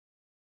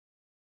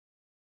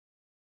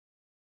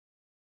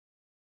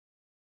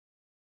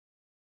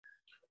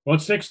Well,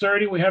 it's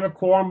 6:30. We have a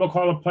quorum. We'll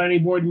call a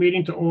planning board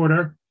meeting to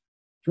order.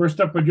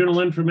 First up, for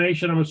general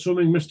information, I'm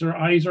assuming Mr.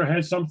 Iser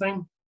has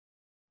something?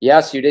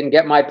 Yes, you didn't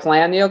get my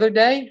plan the other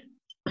day?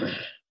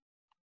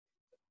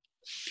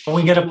 Don't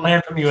we get a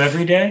plan from you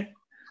every day?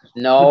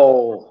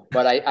 No,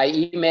 but I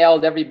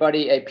emailed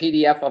everybody a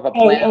PDF of a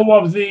plan.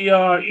 Of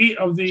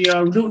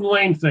the Newton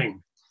Lane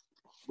thing.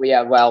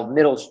 Well,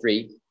 Middle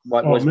Street,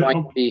 what was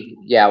going to be,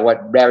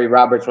 what Barry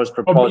Roberts was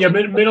proposing.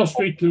 Middle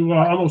Street to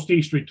almost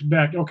East Street to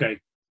back. Okay,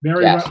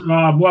 Barry. Yes.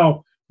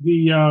 What do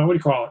you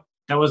call it?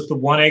 That was the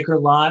 1 acre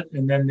lot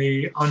and then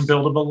the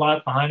unbuildable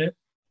lot behind it?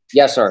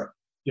 Yes, sir.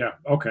 Yeah,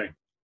 okay.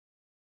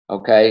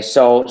 Okay,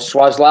 so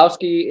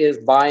Swazlowski is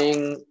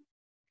buying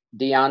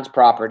Dion's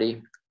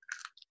property.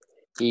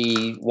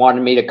 He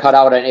wanted me to cut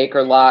out an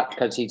acre lot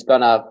because he's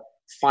gonna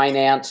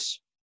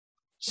finance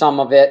some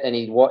of it, and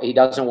he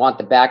doesn't want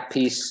the back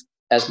piece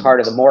as part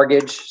of the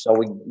mortgage. So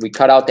we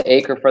cut out the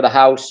acre for the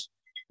house.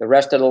 The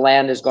rest of the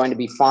land is going to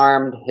be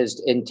farmed.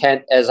 His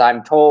intent, as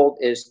I'm told,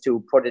 is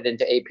to put it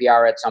into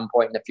APR at some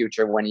point in the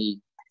future when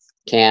he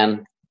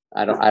can.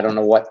 I don't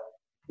know what,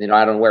 I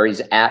don't know where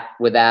he's at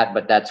with that,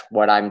 but that's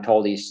what I'm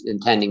told he's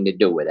intending to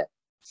do with it.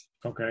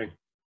 Okay.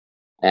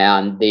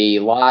 And the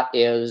lot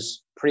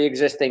is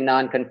pre-existing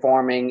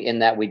non-conforming in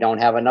that we don't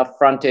have enough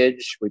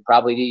frontage.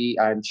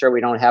 I'm sure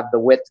we don't have the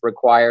width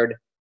required,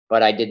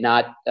 but I did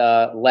not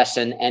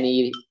lessen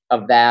any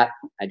of that.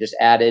 I just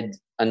added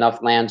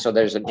enough land so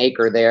there's an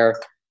acre there.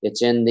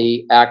 It's in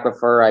the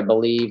aquifer, I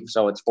believe,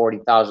 so it's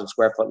 40,000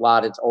 square foot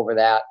lot. It's over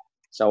that,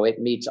 so it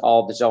meets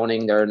all the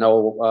zoning. There are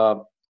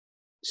no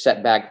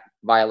setback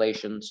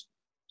violations.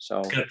 So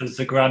It's got the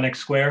Zagranic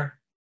square.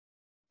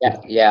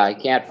 yeah, I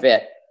can't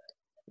fit.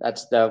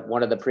 That's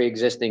one of the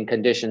pre-existing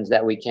conditions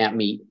that we can't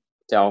meet.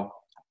 So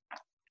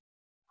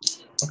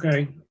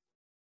okay.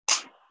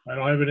 I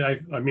don't have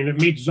it. I mean,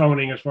 it meets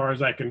zoning as far as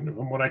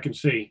from what I can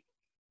see.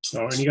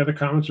 So, any other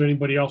comments or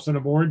anybody else on the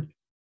board?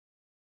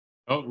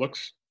 Oh,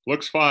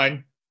 looks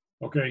fine.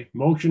 Okay,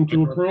 motion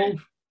to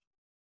approve.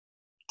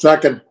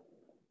 Second.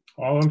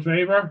 All in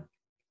favor?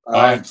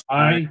 Aye.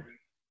 Aye.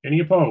 Any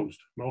opposed?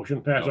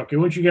 Motion passed. Okay,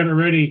 once you get it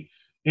ready,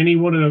 any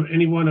one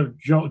of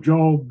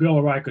Joe, Bill,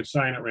 or I could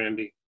sign it,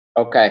 Randy.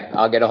 okay,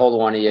 I'll get a hold of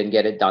one of you and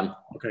get it done.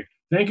 Okay,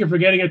 thank you for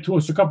getting it to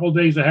us a couple of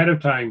days ahead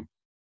of time,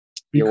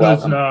 You're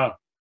because welcome.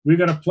 we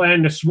got a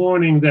plan this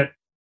morning that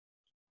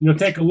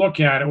take a look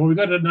at it. Well, we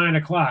got it at 9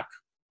 o'clock.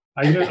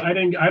 I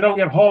don't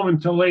get home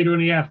until later in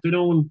the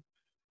afternoon.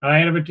 I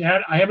haven't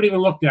even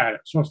looked at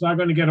it, so it's not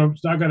going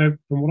to,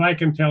 from what I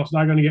can tell, it's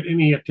not going to get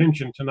any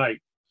attention tonight.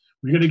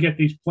 We're going to get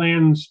these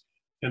plans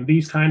and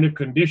these kind of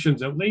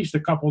conditions at least a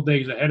couple of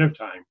days ahead of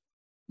time.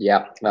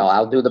 Yeah, well,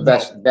 I'll do the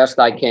best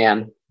I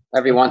can.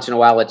 Every once in a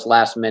while it's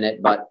last minute,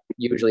 but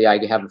usually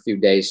I have a few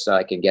days so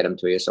I can get them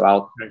to you. So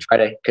I'll try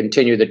to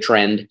continue the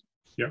trend.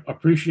 Yeah,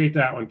 appreciate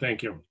that one.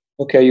 Thank you.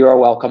 Okay, you are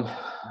welcome.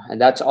 And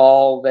that's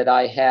all that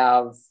I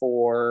have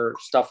for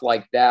stuff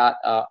like that.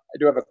 I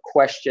do have a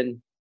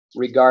question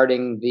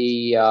regarding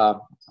the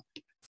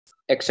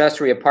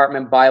accessory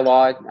apartment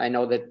bylaw. I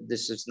know that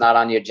this is not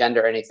on the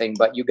agenda or anything,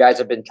 but you guys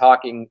have been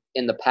talking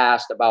in the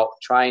past about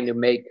trying to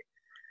make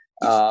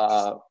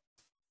a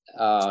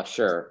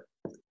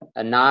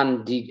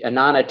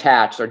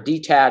non-attached or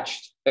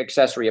detached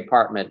accessory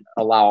apartment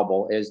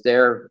allowable. Is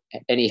there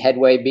any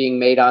headway being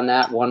made on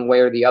that one way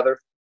or the other?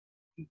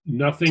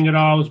 Nothing at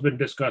all has been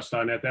discussed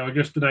on that. That was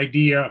just an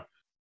idea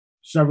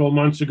several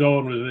months ago,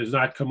 and it has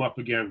not come up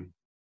again.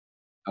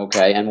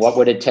 Okay, and what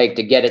would it take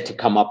to get it to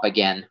come up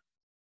again?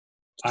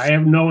 I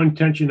have no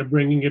intention of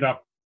bringing it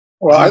up.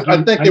 Well,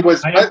 I think it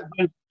was.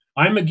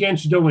 I'm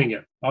against doing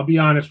it. I'll be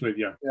honest with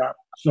you. Yeah.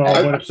 So,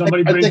 but if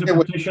somebody brings a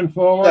petition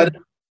forward,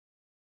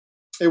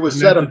 it was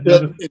said a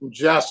bit in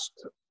jest.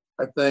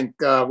 I think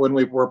when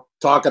we were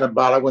talking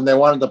about it, when they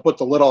wanted to put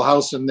the little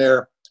house in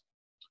there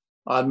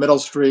on Middle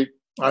Street,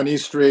 on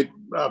East Street,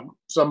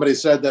 somebody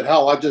said that,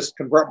 hell, I'd just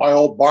convert my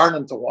old barn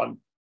into one.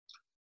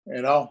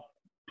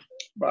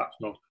 But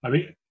so, I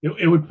mean,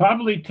 it would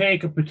probably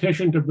take a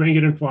petition to bring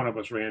it in front of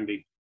us,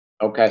 Randy.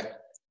 Okay.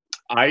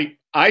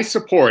 I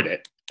support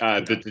it.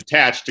 The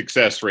detached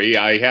accessory.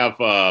 I have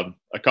a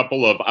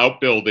couple of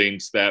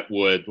outbuildings that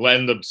would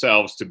lend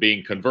themselves to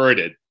being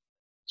converted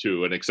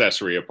to an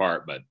accessory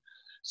apartment.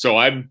 So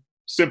I'm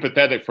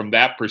sympathetic from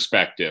that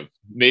perspective.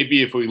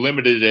 Maybe if we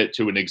limited it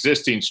to an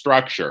existing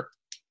structure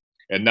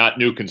and not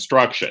new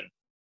construction.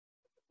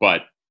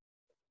 But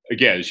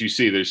again, as you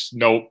see, there's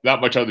not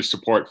much other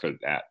support for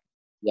that.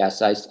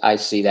 Yes, I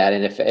see that.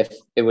 And if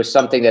it was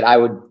something that I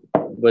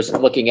was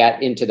looking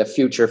at into the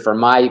future for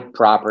my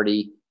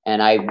property,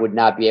 and I would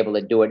not be able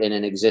to do it in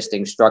an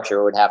existing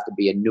structure, it would have to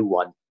be a new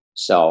one.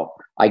 So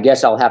I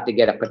guess I'll have to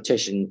get a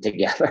petition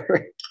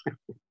together.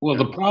 Well,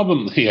 the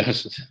problem,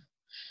 yes,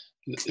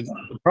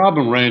 the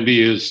problem,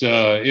 Randy, is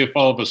if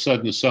all of a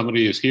sudden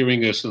somebody is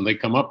hearing this and they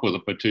come up with a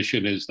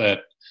petition, is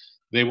that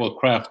they will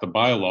craft a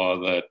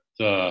bylaw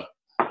that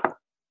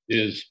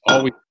is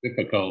always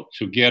difficult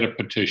to get a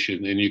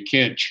petition, and you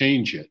can't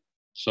change it.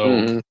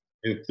 So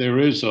if there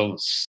is a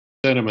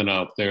sentiment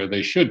out there,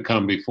 they should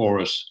come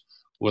before us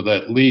with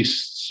that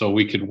lease so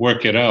we could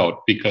work it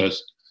out,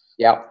 because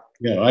Yeah.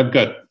 I've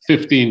got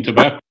 15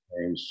 tobacco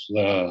farms.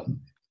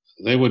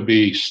 They would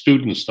be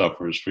student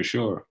stuffers for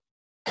sure.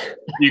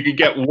 You could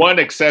get one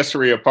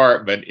accessory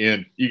apartment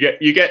in.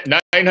 You get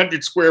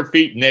 900 square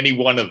feet in any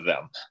one of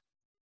them.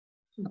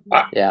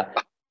 Yeah.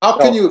 How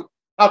could you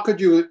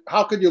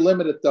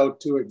limit it though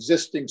to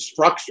existing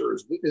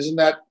structures? Isn't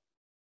that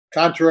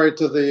contrary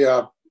to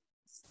the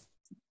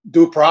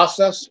due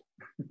process?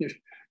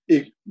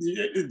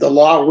 The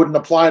law wouldn't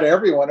apply to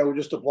everyone. It would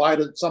just apply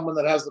to someone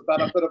that has the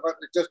benefit of an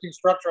existing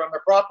structure on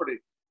their property.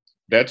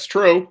 That's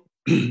true.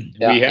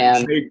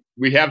 Yeah,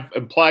 we have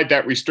applied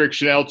that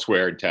restriction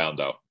elsewhere in town,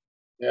 though.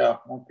 Yeah.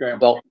 Okay.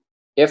 well,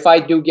 if I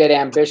do get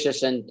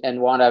ambitious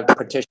and want to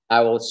petition,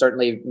 I will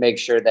certainly make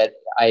sure that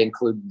I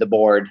include the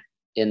board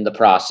in the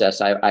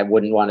process. I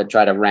wouldn't want to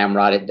try to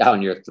ramrod it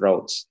down your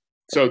throats.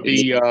 So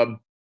the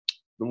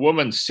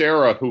woman,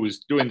 Sarah, who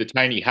was doing the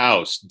tiny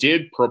house,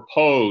 did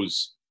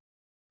propose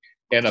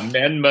an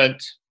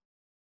amendment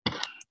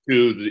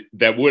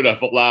that would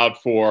have allowed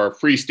for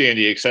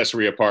freestanding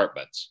accessory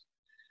apartments.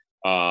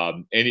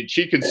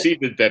 She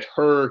conceded that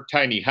her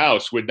tiny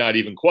house would not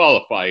even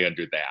qualify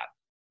under that.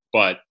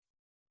 But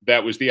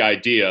that was the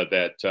idea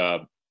that,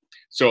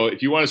 so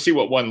if you want to see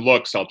what one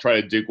looks, I'll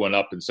try to dig one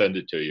up and send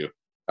it to you.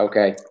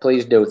 Okay,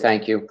 please do.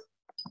 Thank you.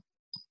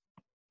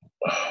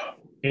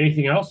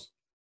 Anything else?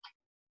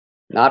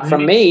 Not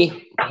from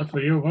me. Not for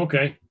you.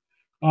 Okay.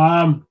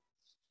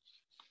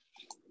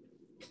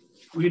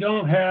 We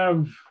don't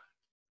have,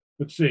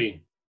 let's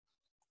see.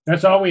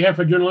 That's all we have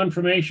for general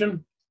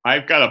information?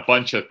 I've got a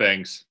bunch of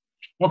things.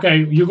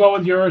 Okay, you go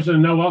with yours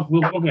and we'll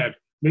look at it.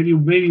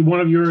 Maybe one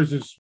of yours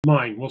is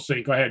mine. We'll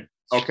see. Go ahead.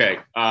 Okay.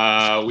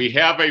 We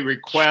have a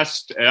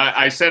request, and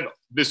I sent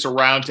this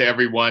around to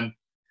everyone.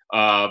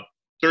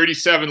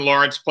 37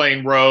 Lawrence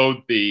Plain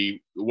Road,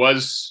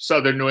 was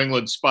Southern New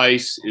England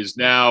Spice, is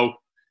now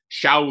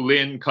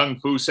Shaolin Kung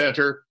Fu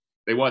Center.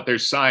 They want their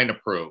sign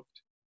approved.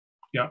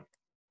 Yeah.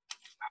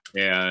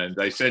 And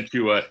I sent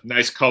you a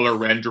nice color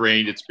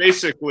rendering. It's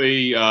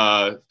basically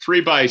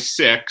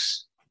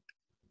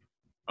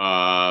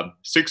 3x6,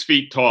 6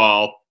 feet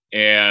tall,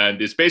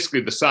 and it's basically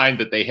the sign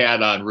that they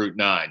had on Route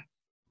 9.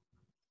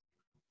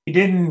 He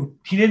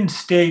didn't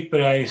state,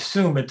 but I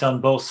assume it's on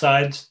both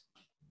sides.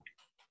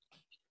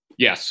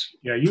 Yes.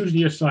 Yeah,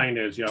 usually a sign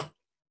is, yeah.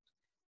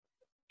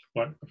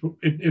 But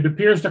it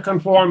appears to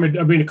conform.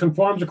 It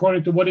conforms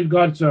according to what it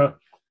got.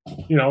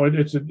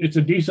 It's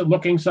a decent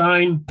looking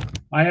sign.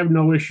 I have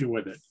no issue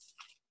with it.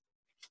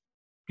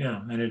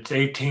 Yeah, and it's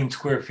 18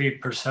 square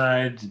feet per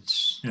side.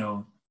 It's,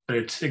 but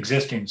it's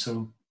existing,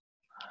 so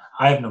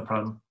I have no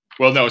problem.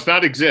 Well, no, it's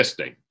not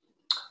existing.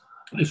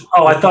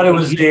 Oh, I thought it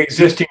was the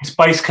existing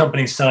Spice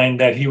Company sign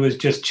that he was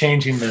just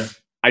changing the.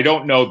 I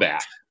don't know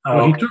that.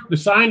 Well, he took the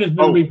sign has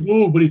been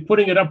removed, but he's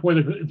putting it up where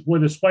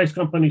the Spice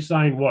Company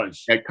sign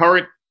was. At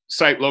current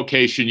site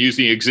location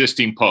using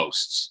existing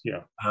posts.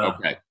 Yeah.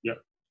 Okay. Yeah.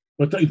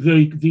 But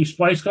the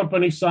Spice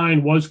Company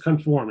sign was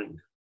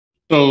conforming.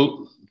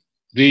 So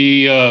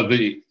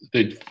the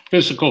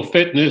physical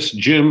fitness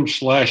gym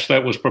 /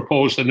 that was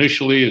proposed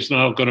initially is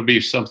now going to be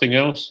something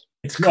else?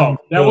 No,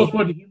 that was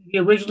what he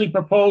originally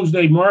proposed,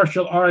 a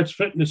martial arts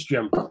fitness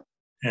gym.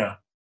 Yeah.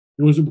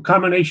 It was a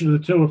combination of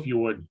the two, if you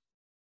would.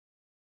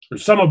 Or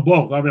some of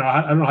both. I mean,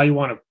 I don't know how you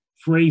want to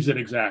phrase it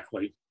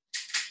exactly.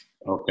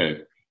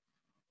 Okay.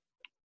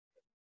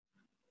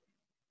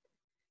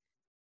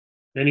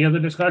 Any other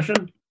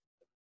discussion?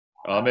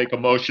 I'll make a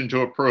motion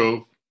to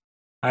approve.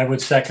 I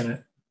would second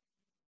it.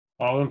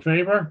 All in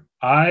favor?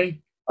 Aye.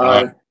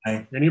 Aye.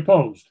 Any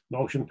opposed?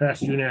 Motion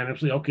passed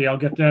unanimously. Okay, I'll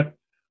get that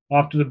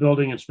off to the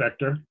building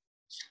inspector.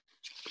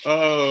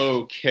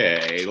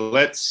 Okay,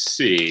 let's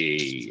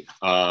see.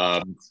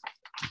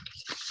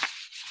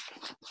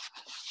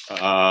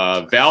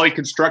 Valley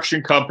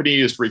Construction Company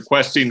is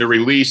requesting the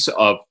release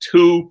of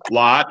 2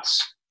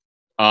 lots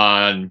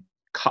on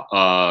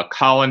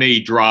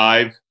Colony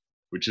Drive,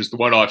 which is the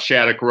one off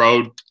Shattuck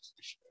Road.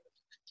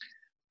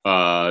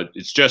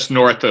 It's just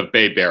north of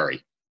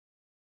Bayberry.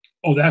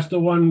 Oh, that's the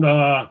one,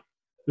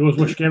 it was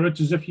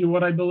Wishkevitz's, if you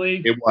would, I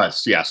believe. It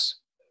was, yes.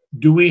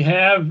 Do we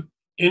have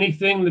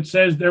anything that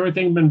says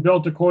everything been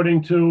built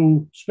according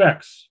to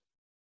specs?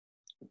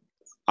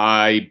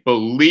 I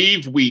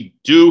believe we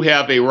do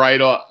have a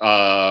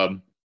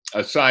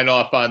a sign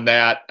off on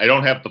that. I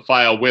don't have the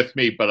file with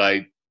me, but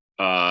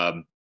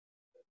I'll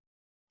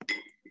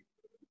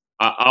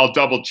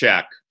double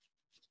check.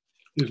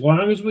 As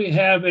long as we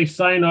have a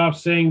sign off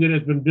saying that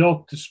it's been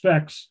built to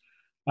specs,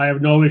 I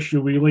have no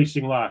issue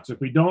releasing lots.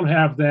 If we don't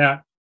have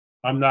that,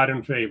 I'm not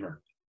in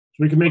favor.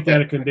 So we can make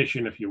that a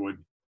condition, if you would.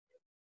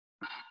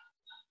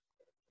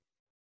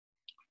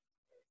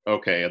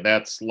 Okay, and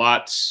that's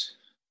lots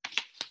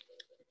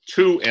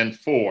 2 and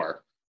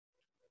 4.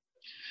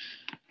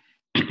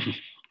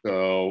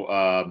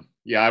 So,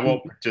 yeah, I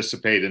won't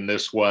participate in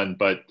this one,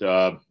 but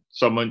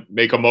someone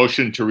make a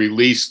motion to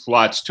release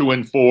lots 2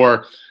 and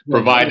 4,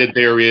 provided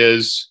there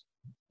is.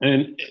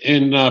 And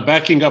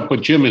backing up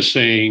what Jim is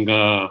saying,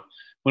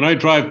 when I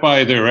drive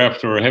by there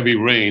after a heavy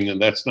rain,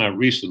 and that's not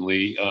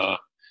recently,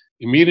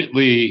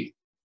 immediately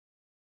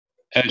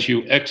as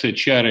you exit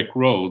Shattuck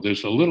Road,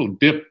 there's a little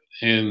dip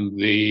in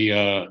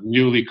the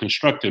newly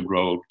constructed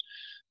road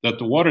that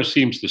the water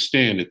seems to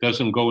stand. It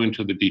doesn't go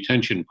into the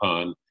detention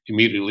pond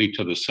immediately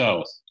to the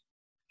south.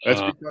 That's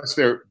because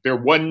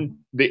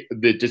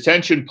the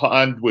detention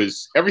pond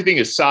everything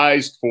is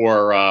sized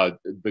for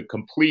the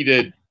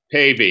completed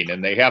paving,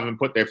 and they haven't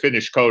put their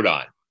finished coat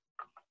on.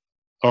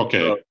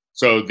 Okay.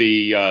 So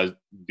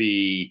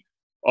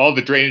all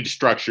the drainage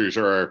structures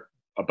are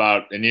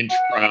about an inch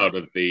proud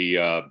of the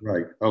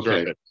right.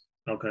 Okay. surface.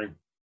 Okay.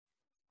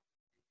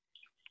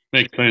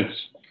 Makes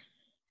sense.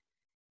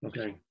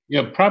 Okay.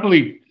 Yeah,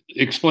 probably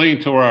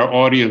explain to our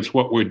audience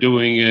what we're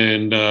doing,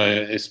 and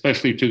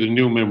especially to the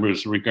new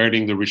members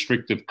regarding the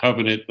restrictive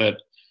covenant that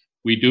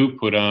we do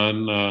put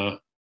on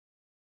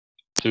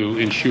to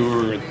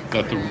ensure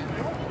that the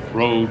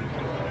road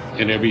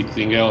and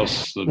everything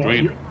else, the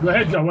drain. Go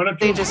ahead, Joe. Why don't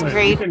you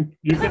explain?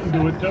 You can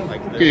do it too.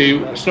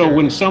 Okay, so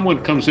when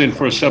someone comes in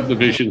for a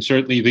subdivision,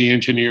 certainly the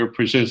engineer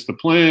presents the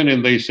plan,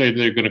 and they say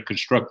they're going to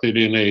construct it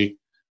in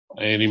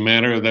a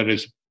manner that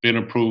has been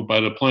approved by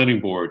the planning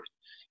board.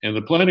 And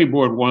the planning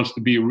board wants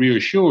to be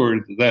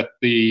reassured that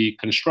the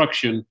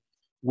construction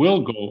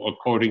will go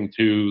according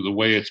to the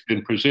way it's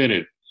been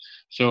presented.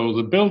 So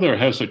the builder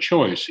has a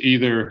choice: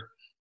 either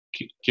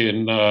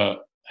can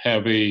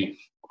have a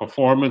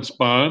performance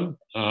bond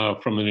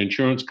from an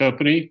insurance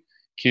company,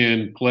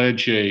 can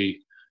pledge a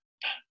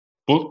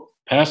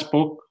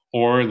passbook,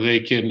 or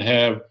they can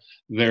have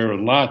their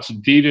lots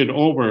deeded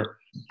over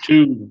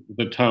to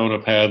the town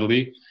of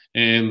Hadley,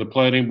 and the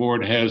planning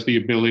board has the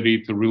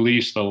ability to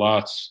release the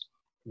lots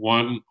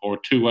one or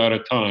two at a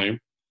time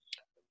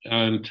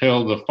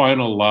until the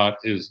final lot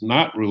is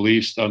not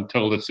released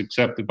until it's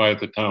accepted by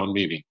the town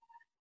meeting.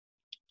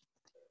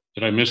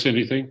 Did I miss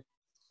anything?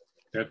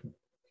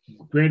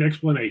 Great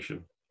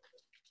explanation.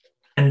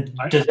 And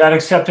does that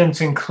acceptance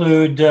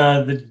include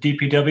the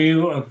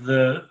DPW of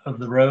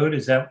the road?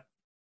 Is that,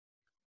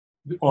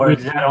 or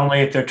is that only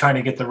if they're trying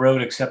to get the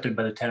road accepted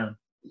by the town?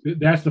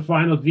 That's the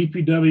final.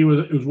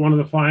 DPW was one of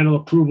the final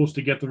approvals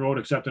to get the road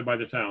accepted by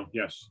the town.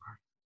 Yes.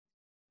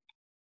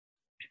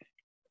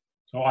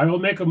 So I will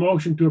make a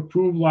motion to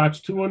approve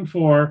lots 2 and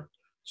 4,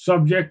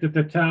 subject that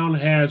the town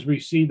has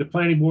received, the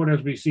planning board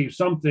has received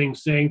something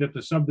saying that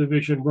the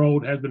subdivision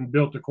road has been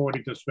built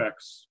according to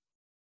specs.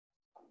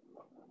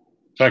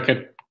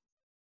 Second.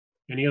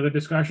 Any other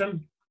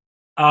discussion?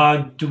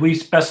 Do we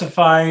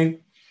specify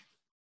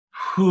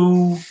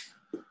who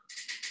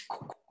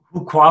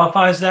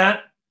qualifies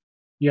that?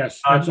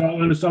 Yes, that's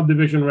all in the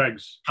subdivision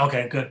regs.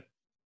 Okay, good.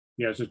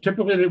 Yes, so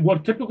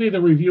typically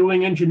the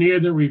reviewing engineer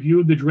that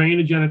reviewed the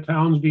drainage on a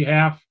town's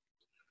behalf,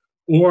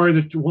 or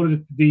one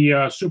of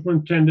the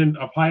superintendent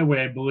of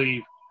highway, I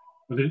believe,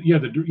 or the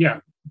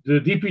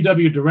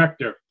DPW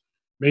director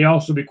may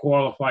also be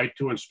qualified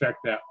to inspect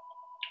that.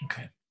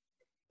 Okay.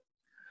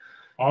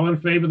 All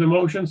in favor of the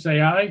motion, say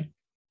aye.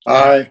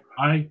 Aye.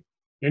 Aye.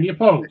 Any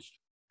opposed?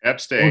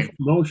 Abstain.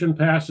 Motion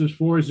passes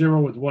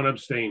 4-0 with 1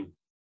 abstain.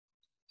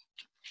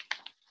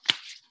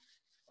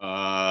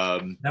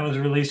 That was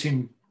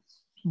releasing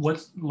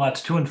what,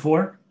 lots 2 and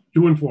 4?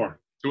 2 and 4.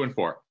 2 and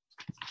 4.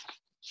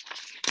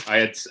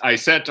 I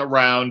sent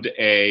around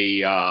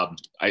a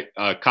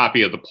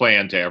copy of the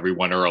plan to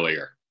everyone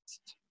earlier.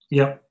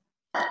 Yep.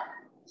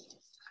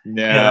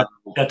 Yeah.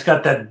 That's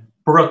got that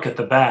brook at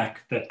the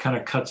back that kind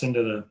of cuts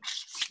into the.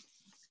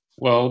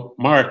 Well,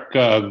 Mark,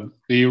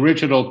 the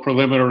original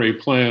preliminary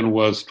plan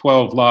was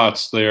 12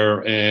 lots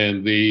there,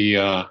 and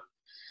the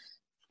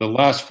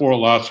last 4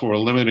 lots were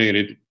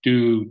eliminated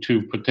due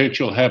to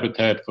potential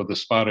habitat for the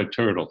spotted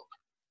turtle.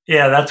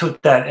 Yeah, that's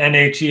what that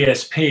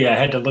NHESP, I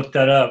had to look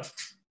that up.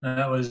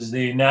 That was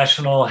the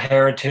National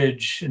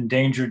Heritage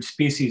Endangered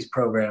Species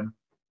Program.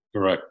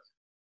 Correct.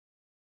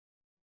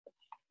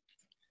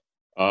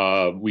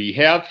 We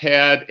have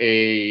had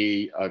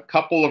a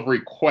couple of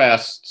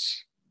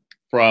requests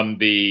from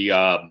the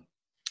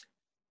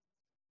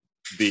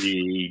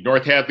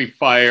North Hadley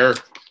Fire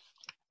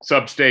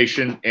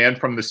Substation and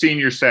from the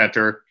Senior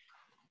Center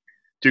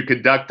to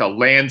conduct a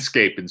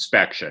landscape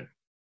inspection.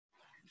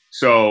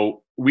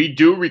 So we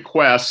do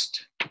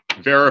request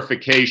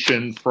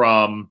verification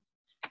from,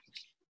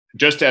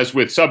 just as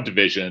with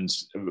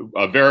subdivisions,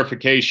 a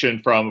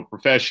verification from a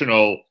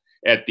professional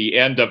at the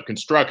end of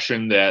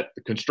construction that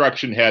the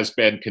construction has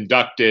been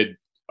conducted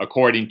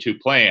according to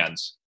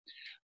plans.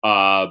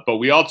 But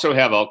we also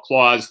have a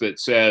clause that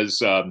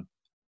says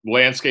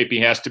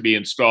landscaping has to be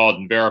installed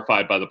and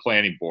verified by the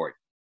planning board.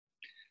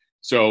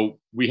 So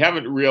we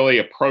haven't really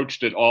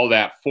approached it all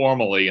that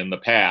formally in the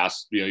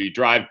past. You know, you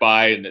drive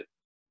by and it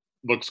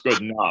looks good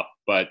enough,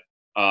 but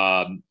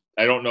I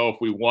don't know if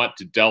we want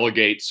to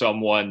delegate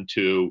someone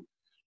to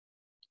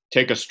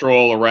take a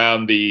stroll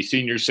around the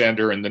Senior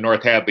Center and the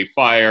North Hadley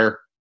Fire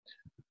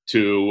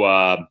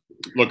to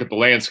look at the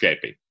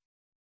landscaping.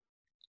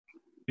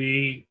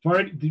 Chief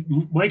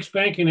Mike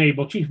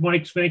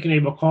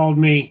Spankenable called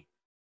me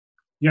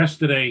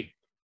yesterday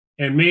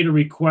and made a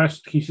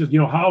request. He says,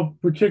 how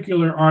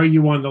particular are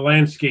you on the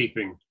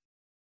landscaping?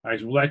 I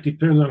said, well, that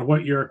depends on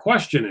what your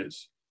question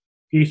is.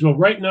 He said, well,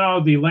 right now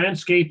the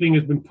landscaping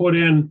has been put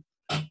in.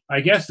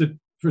 I guess that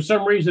for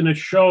some reason it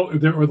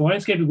showed, or the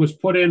landscaping was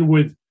put in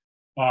with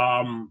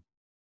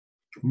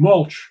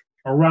mulch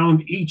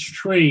around each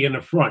tree in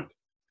the front.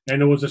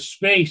 And there was a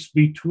space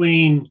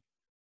between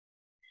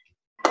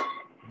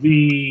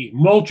the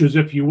mulches,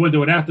 if you would, that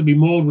would have to be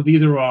mowed with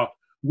either a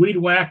weed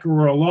whacker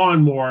or a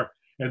lawnmower.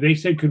 And they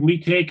said, could we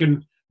take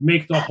and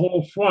make the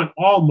whole front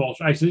all mulch?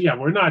 I said, yeah,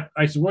 we're not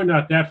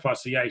that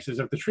fussy. I says,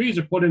 if the trees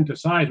are put into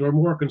size, we're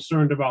more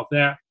concerned about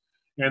that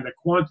and the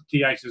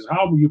quantity. I says,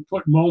 how will you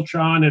put mulch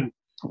on and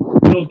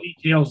little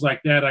details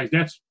like that?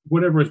 That's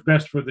whatever is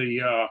best for the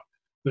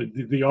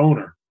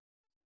owner.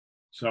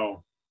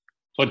 So.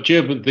 But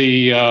Jim,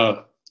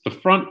 the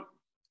front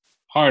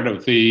part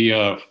of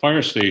the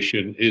fire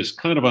station is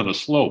kind of on a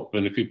slope,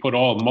 and if you put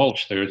all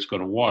mulch there, it's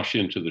going to wash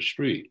into the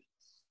street.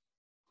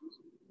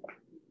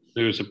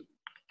 There's a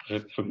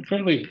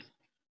fairly,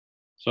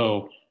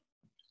 so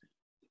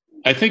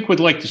I think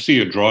we'd like to see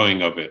a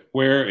drawing of it,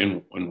 where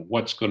and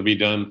what's going to be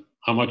done,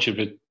 how much of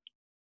it.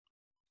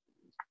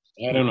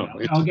 I don't know.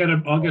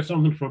 I'll get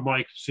something from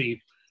Mike to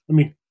see. I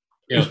mean,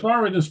 yeah. As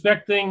far as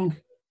inspecting,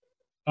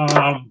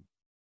 I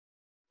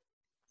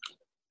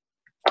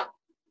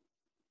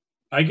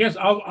guess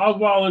I'll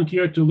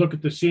volunteer to look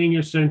at the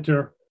senior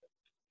center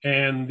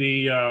and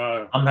the.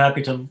 I'm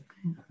happy to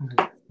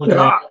look at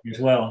that as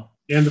well.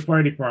 And the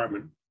fire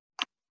department.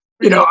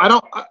 I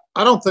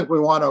don't think we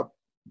want to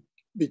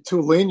be too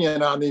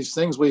lenient on these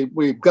things.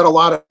 We've got a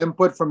lot of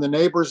input from the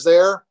neighbors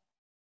there.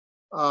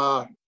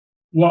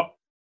 Well,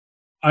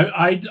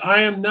 I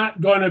am not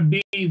going to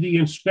be the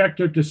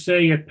inspector to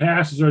say it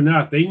passes or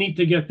not. They need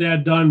to get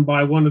that done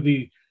by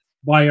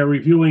by a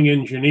reviewing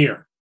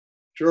engineer.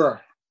 Sure.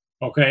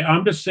 Okay,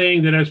 I'm just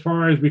saying that as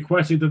far as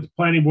requesting that the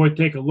planning board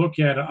take a look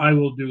at it, I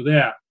will do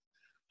that.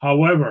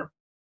 However,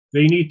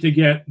 they need to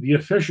get the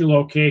official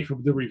okay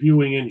from the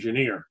reviewing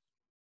engineer.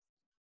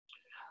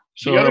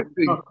 So the other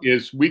thing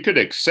is we could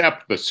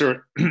accept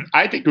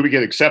I think we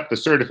could accept the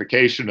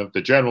certification of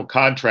the general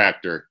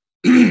contractor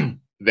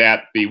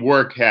that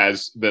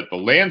the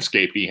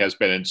landscaping has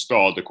been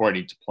installed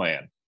according to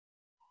plan. I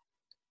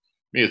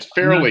mean, it's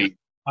fairly.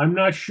 I'm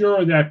not sure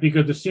of that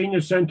because the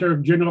senior center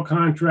general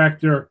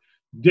contractor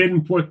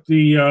didn't put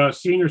the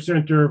senior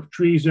center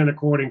trees in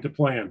according to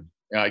plan.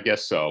 Yeah, I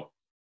guess so.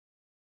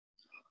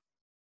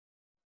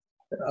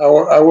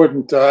 I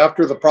wouldn't,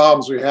 after the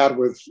problems we had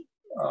with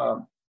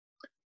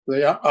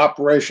the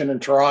operation in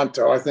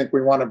Toronto, I think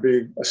we want to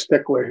be a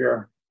stickler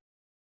here.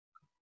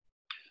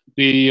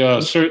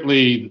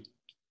 Certainly,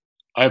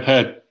 I've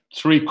had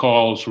 3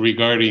 calls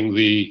regarding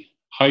the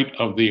height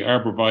of the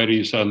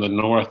arborvitaes on the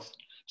north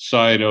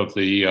side of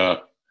the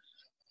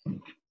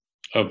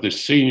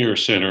senior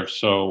center.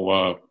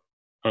 So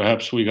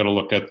perhaps we got to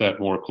look at that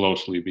more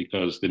closely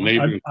because the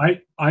neighbors. I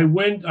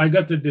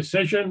got the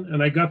decision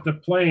and I got the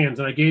plans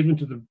and I gave them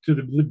to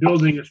the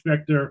building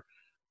inspector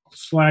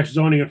 /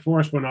 zoning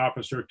enforcement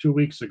officer 2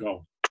 weeks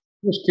ago.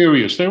 Just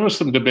curious. There was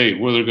some debate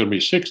whether they're going to be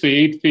 6 to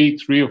 8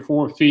 feet, 3 or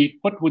 4 feet.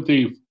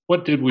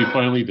 What did we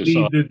finally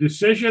decide?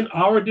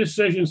 Our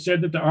decision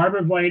said that the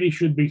arborvitae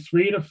should be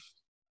 3 to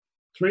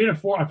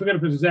 4. I forget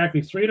if it's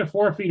exactly 3 to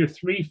 4 feet or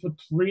 3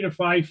 to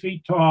 5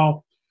 feet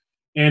tall.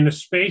 And the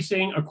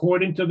spacing,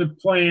 according to the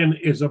plan,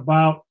 is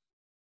about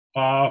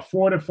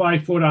 4 to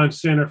 5 foot on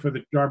center for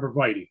the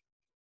arborvitae.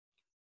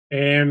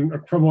 And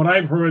from what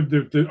I've heard,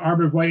 the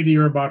arborvitae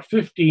are about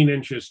 15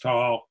 inches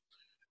tall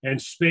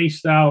and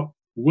spaced out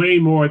way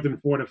more than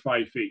 4 to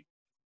 5 feet.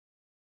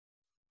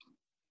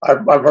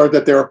 I've heard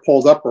that they were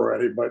pulled up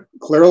already, but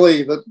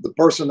clearly the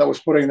person that was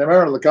putting them in,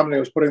 or the company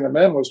that was putting them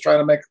in, was trying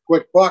to make a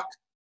quick buck.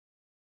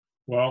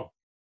 Well,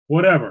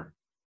 whatever.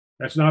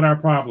 That's not our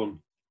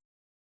problem.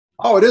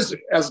 Oh, it is.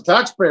 As a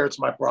taxpayer, it's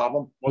my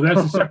problem. Well,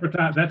 that's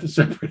a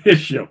separate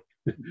issue.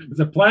 As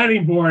a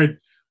planning board,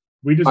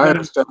 we just. I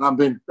understand. I'm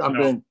being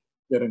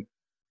kidding.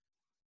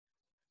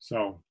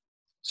 So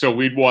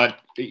we'd want.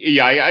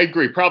 Yeah, I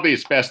agree. Probably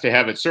it's best to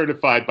have it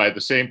certified by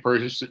the same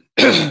person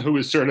who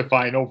is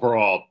certifying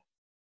overall.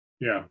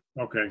 Yeah.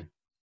 Okay.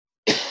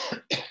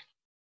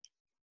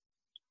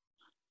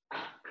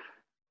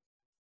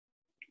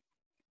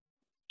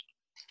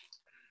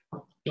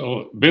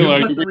 So, Bill, are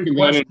you making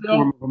that in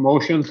form of a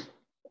motion?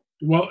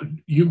 Well,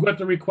 you've got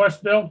the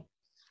request, Bill?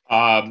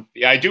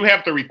 Yeah, I do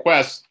have the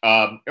request.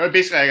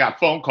 Basically, I got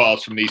phone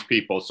calls from these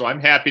people, so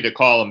I'm happy to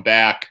call them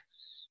back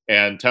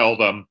and tell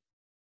them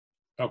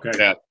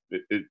that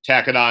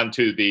tack it on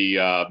to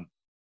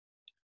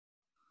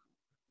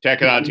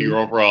your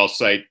overall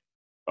site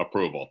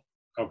approval.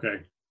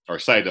 Okay. Or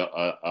site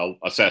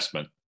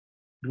assessment.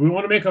 Do we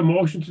want to make a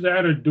motion to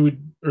that,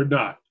 or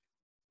not?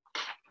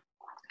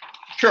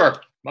 Sure,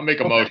 I'll make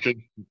a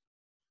motion.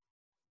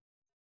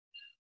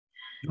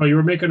 Oh, you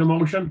were making a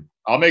motion?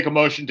 I'll make a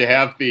motion to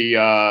have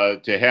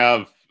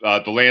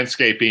the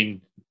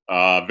landscaping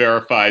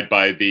verified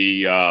by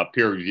the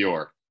peer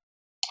reviewer.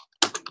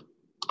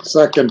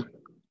 Second.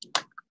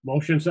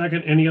 Motion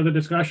second. Any other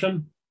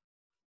discussion?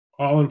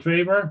 All in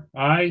favor?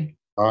 Aye.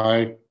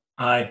 Aye.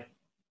 Aye.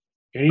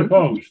 Any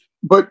opposed?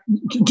 But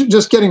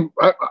just getting,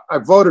 I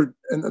voted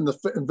in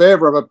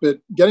favor of it, but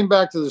getting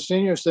back to the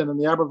senior center and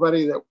the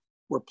arborvitae that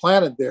were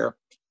planted there,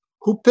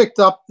 who picked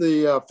up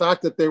the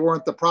fact that they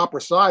weren't the proper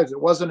size? It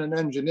wasn't an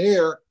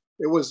engineer,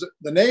 it was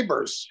the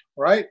neighbors,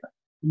 right?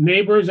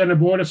 Neighbors and a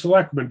board of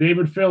selectmen.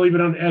 David Phil,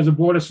 even as a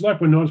board of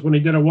selectmen, knows when he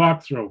did a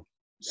walkthrough.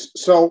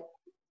 So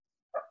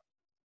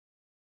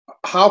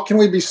how can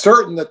we be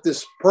certain that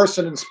this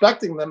person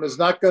inspecting them is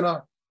not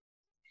gonna?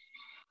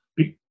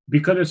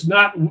 Because it's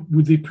not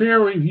with the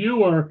peer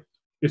reviewer,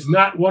 it's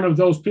not one of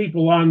those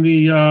people on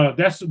the,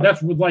 that's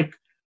with like,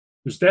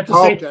 that's the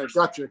same. Okay,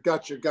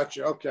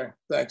 gotcha. Okay,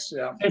 thanks,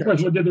 yeah. Same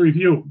person who did the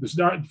review. It's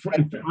not on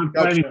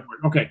planning board.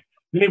 Okay.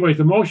 Anyways,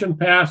 the motion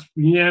passed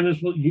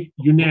unanimously.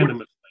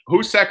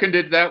 Who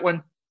seconded that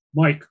one?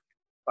 Mike.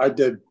 I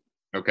did.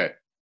 Okay.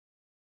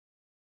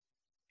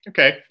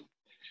 Okay.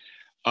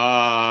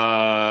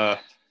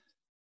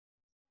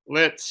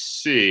 Let's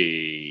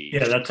see.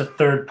 Yeah, that's a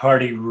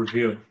third-party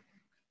review.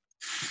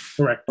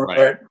 Correct.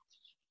 Right.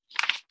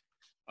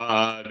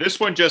 This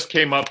one just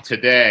came up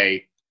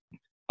today.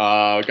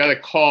 Got a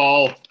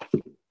call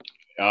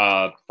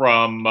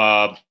from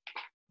a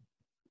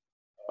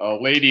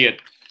lady at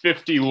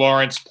 50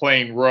 Lawrence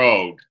Plain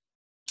Road.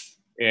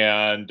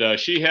 And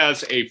she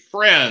has a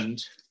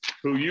friend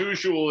who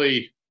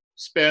usually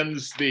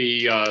spends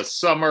the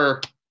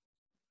summer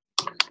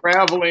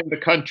traveling the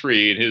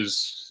country in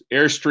his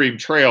Airstream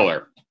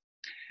trailer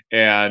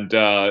and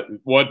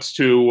wants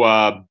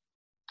to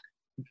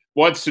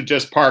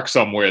just park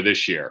somewhere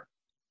this year.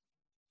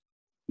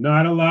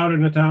 Not allowed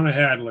in the town of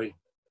Hadley.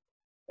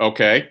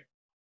 Okay.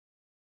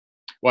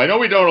 Well, I know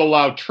we don't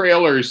allow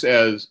trailers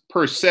as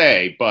per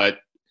se, but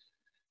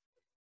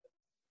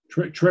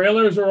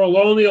trailers are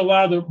only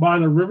allowed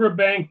on the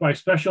riverbank by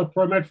special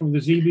permit from the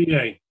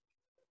ZBA.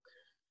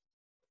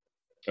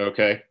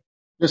 Okay.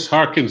 This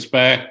harkens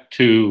back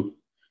to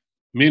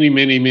many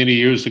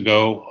years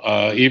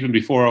ago, even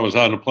before I was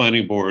on the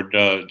planning board.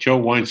 Joe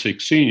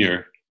Weinsick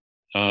Sr.,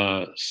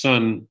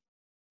 son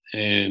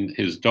and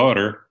his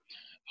daughter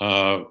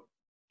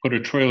put a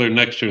trailer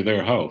next to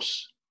their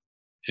house.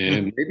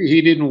 And maybe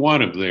he didn't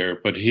want it there,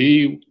 but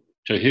to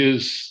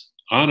his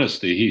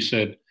honesty, he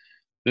said,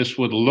 this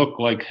would look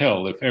like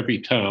hell if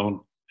every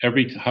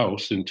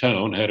house in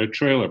town had a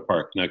trailer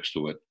park next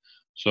to it.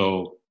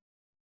 So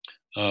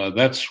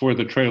that's where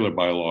the trailer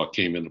bylaw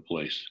came into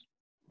place.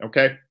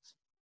 Okay.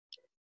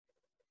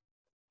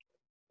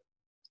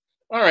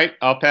 All right,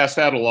 I'll pass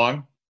that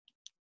along.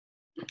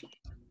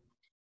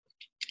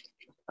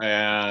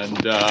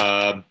 And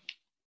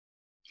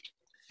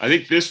I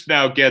think this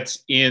now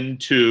gets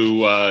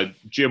into,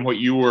 Jim, what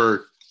you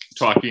were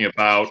talking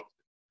about.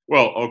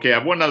 Well, okay, I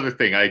have one other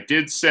thing. I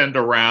did send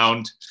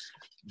around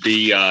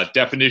the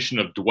definition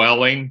of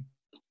dwelling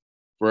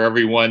for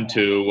everyone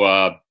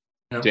to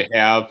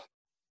have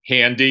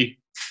handy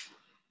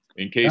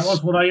in case. That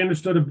was what I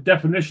understood the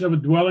definition of a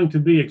dwelling to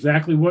be,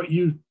 exactly what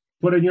you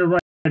put in your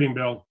writing,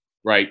 Bill.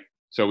 Right.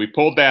 So we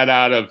pulled that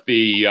out of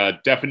the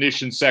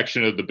definition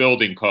section of the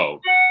building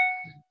code.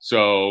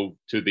 So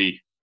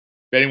if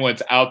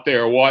anyone's out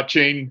there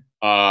watching,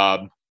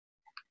 the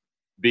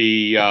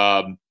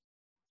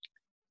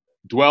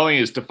dwelling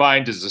is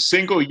defined as a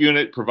single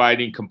unit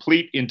providing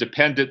complete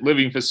independent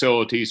living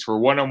facilities for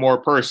one or more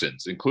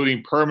persons,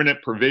 including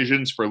permanent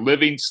provisions for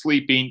living,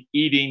 sleeping,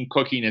 eating,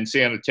 cooking, and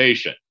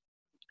sanitation.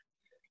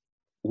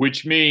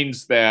 Which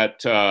means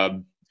that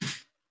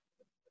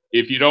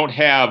if you don't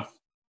have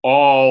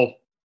all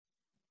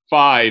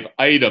 5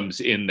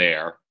 items in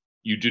there,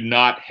 you do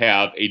not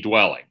have a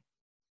dwelling.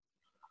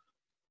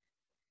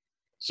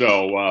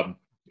 So,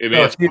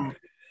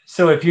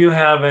 if you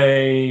have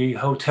a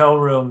hotel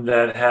room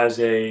that has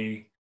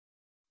a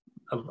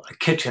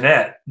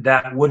kitchenette,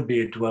 that would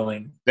be a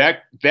dwelling.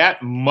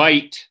 That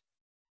might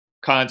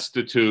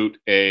constitute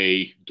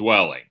a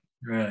dwelling.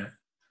 Right.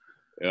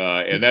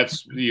 And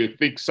that's, you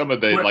think some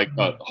of the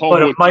home.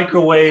 But a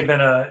microwave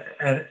and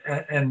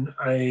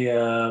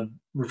a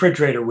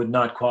refrigerator would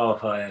not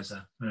qualify as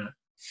a. Yeah.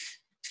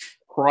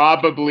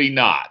 Probably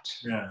not.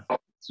 Yeah.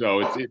 So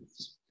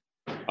it's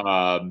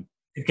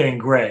getting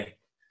gray.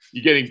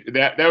 You're getting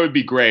that would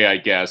be gray, I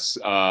guess.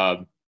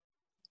 It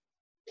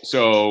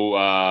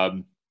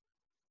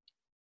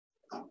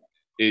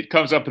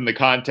comes up in the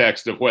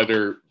context of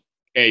whether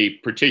a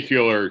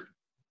particular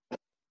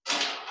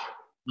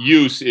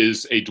use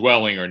is a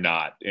dwelling or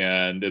not.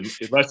 And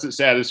unless it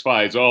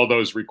satisfies all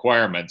those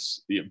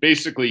requirements,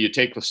 basically you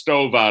take the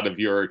stove out of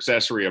your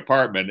accessory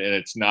apartment and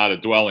it's not a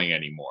dwelling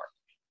anymore.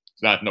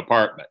 It's not an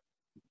apartment.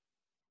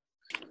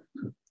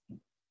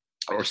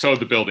 Or so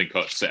the building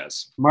code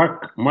says.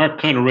 Mark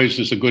kind of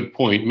raises a good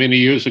point. Many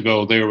years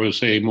ago, there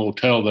was a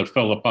motel that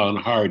fell upon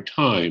hard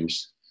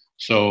times.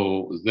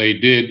 So they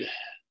did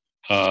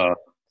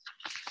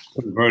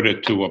convert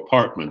it to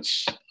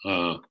apartments.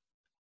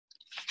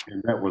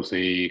 And that was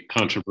a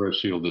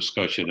controversial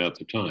discussion at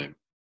the time.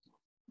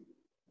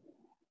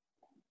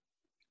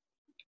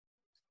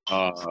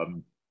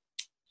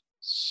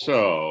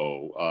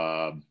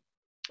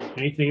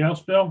 Anything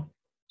else, Bill?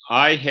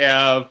 I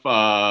have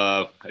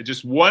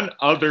just one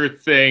other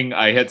thing.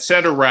 I had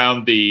sent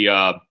around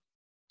the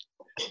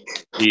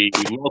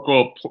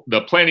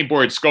planning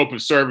board scope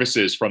of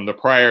services from the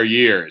prior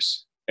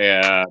years,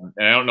 and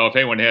I don't know if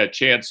anyone had a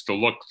chance to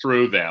look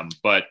through them,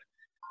 but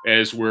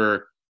as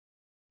we're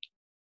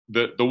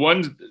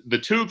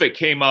the two that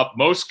came up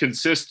most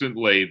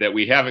consistently that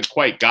we haven't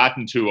quite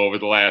gotten to over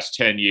the last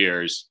 10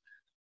 years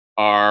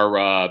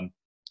are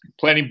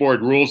planning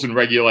board rules and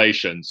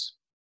regulations,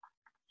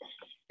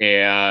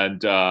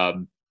 and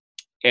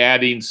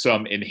adding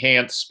some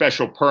enhanced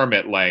special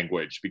permit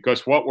language,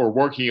 because what we're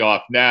working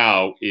off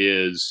now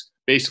is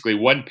basically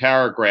one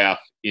paragraph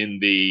in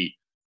the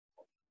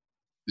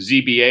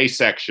ZBA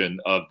section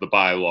of the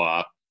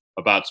bylaw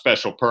about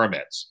special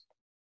permits.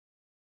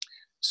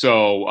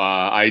 So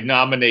I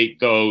nominate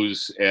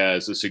those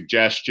as a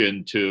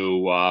suggestion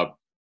to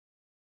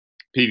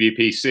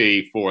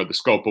PVPC for the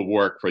scope of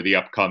work for the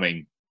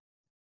upcoming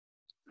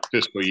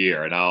fiscal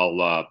year, and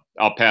I'll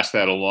pass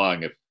that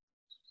along. If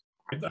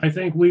I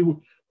think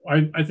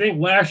I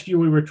think last year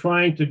we were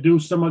trying to do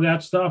some of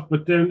that stuff,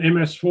 but then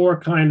MS4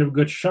 kind of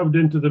got shoved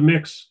into the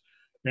mix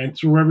and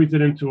threw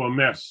everything into a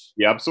mess.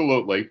 Yeah,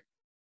 absolutely.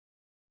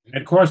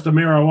 And of course, the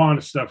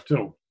marijuana stuff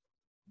too.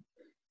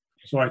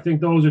 So I think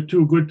those are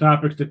two good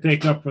topics to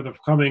take up for the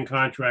coming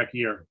contract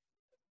year.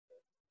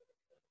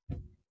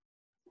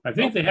 I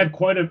think they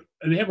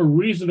have a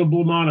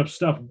reasonable amount of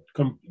stuff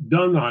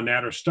done on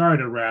that, or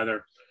started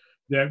rather,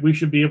 that we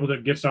should be able to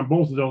get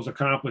both of those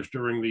accomplished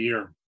during the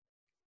year.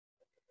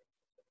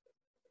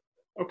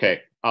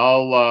 Okay,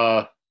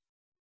 Any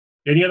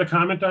other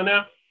comment on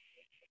that?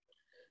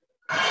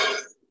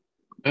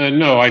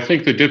 No, I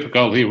think the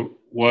difficulty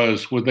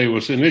was when they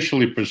was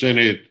initially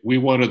presented, we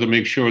wanted to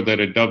make sure that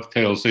it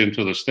dovetails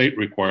into the state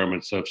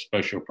requirements of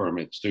special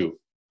permits too.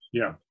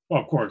 Yeah,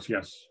 well, of course,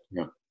 yes.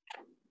 Yeah.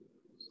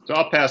 So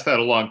I'll pass that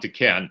along to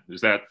Ken.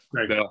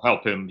 That'll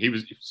help him? He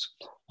was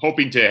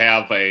hoping to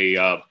have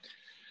a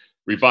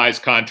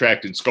revised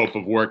contract and scope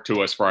of work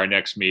to us for our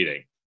next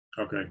meeting.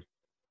 Okay.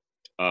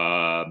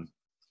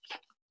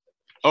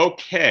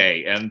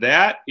 Okay, and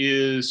that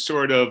is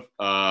sort of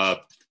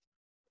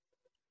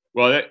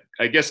well, that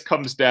I guess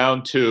comes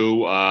down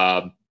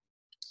to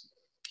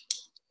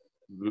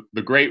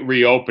the great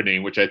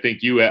reopening, which I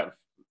think you have.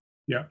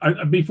 Yeah,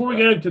 before we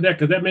get into that,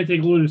 because that may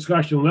take a little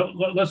discussion,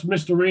 let's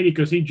Mr. Reedy,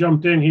 because he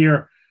jumped in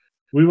here.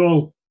 We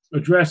will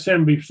address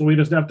him so he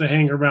doesn't have to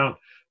hang around.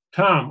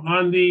 Tom,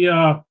 on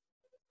the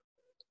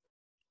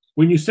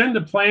when you send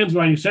the plans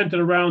around, you sent it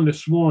around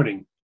this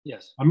morning.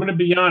 Yes. I'm going to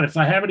be honest,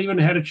 I haven't even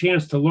had a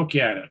chance to look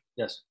at it.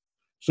 Yes.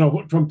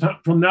 So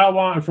from now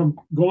on, from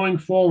going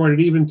forward,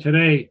 and even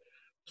today,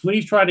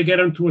 please try to get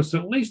them to us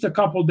at least a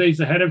couple days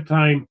ahead of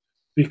time,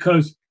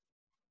 because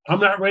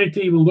I'm not ready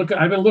to even look at.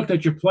 I haven't looked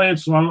at your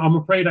plans, so I'm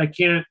afraid I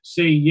can't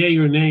say yay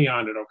or nay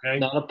on it. Okay.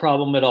 Not a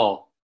problem at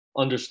all.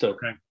 Understood.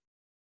 Okay.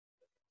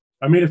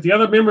 I mean, if the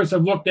other members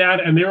have looked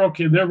at it and they're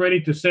okay, they're ready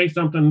to say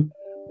something,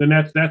 then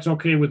that's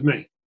okay with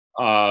me.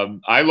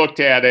 I looked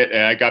at it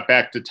and I got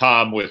back to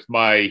Tom with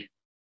my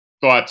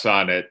thoughts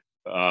on it.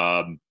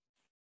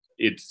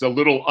 It's a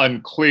little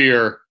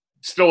unclear,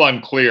 still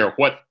unclear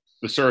what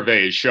the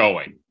survey is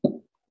showing.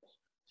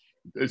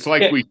 It's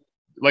like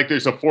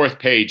there's a fourth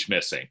page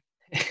missing.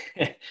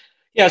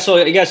 Yeah, so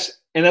I guess,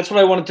 and that's what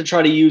I wanted to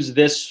try to use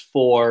this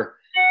for,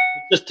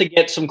 just to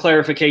get some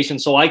clarification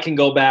so I can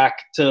go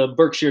back to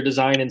Berkshire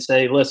Design and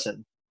say,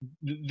 listen,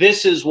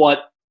 this is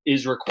what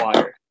is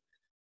required.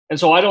 And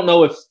so I don't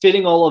know if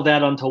fitting all of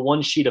that onto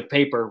one sheet of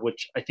paper,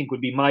 which I think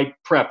would be my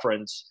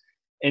preference,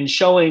 and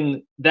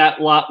showing that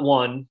lot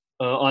 1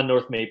 on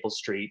North Maple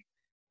Street,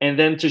 and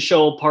then to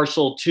show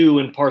parcel 2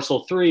 and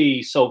parcel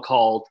 3,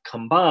 so-called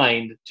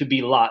combined, to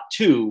be lot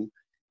 2.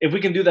 If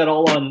we can do that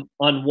all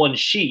on one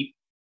sheet.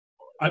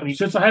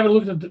 Since I haven't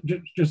looked at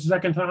just a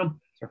second,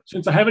 Tom. Sure.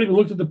 Since I haven't even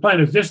looked at the plan,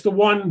 is this the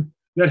one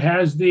that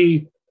has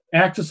the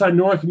access on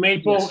North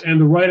Maple, yes, and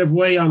the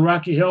right-of-way on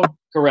Rocky Hill?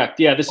 Correct.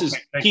 Yeah, this is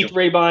Keith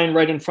Rabine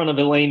right in front of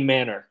Elaine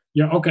Manor.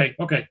 Yeah, okay,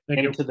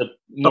 thank you. And to the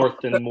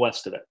north and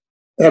west of it.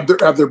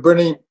 Have there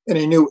been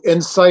any new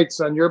insights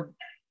on your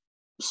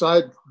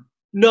side?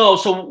 No,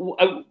 so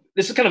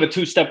this is kind of a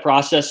two-step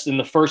process, and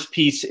the first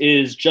piece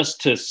is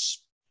just to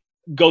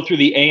go through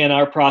the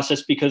A&R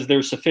process, because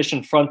there's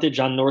sufficient frontage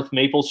on North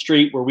Maple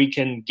Street where we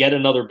can get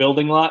another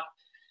building lot.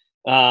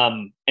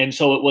 And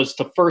so it was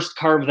to first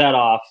carve that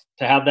off,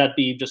 to have that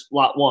be just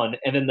lot 1,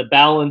 and then the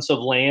balance of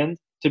land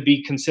to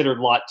be considered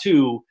lot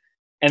 2.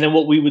 And then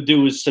what we would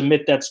do is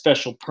submit that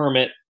special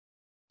permit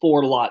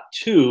for lot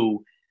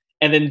 2,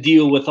 and then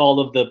deal with all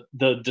of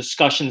the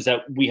discussions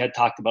that we had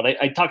talked about.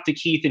 I talked to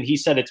Keith, and he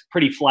said it's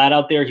pretty flat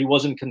out there. He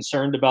wasn't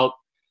concerned about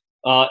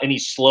any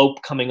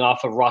slope coming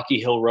off of Rocky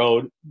Hill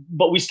Road,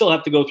 but we still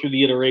have to go through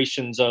the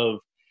iterations of,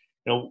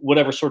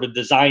 whatever sort of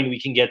design we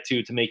can get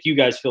to make you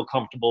guys feel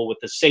comfortable with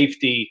the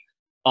safety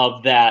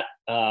of that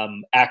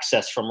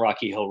access from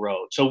Rocky Hill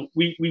Road. So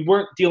we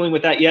weren't dealing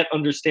with that yet,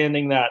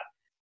 understanding that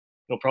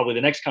probably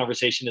the next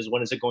conversation is,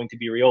 when is it going to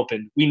be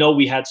reopened? We know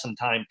we had some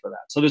time for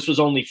that. So this was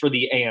only for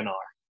the A&R.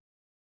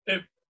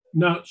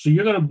 Now, so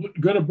you're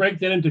gonna break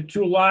that into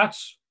 2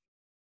 lots?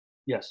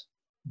 Yes.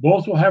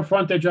 Both will have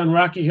frontage on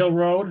Rocky Hill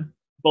Road?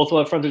 Both will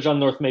have frontage on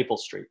North Maple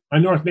Street.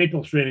 On North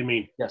Maple Street, I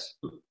mean. Yes.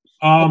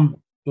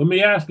 Let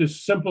me ask a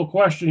simple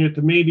question here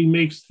to maybe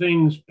makes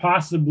things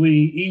possibly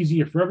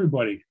easier for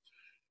everybody.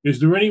 Is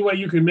there any way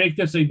you can make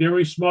this a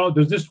very small,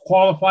 does this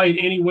qualify in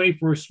any way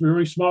for a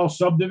very small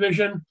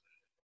subdivision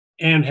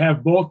and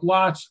have both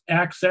lots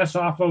access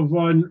off of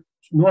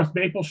North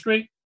Maple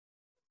Street?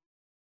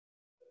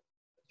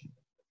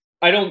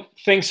 I don't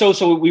think so.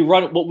 So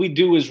what we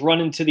do is run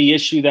into the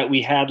issue that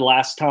we had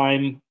last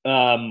time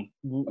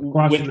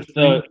with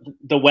the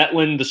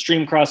wetland, the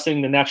stream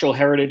crossing, the natural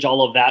heritage,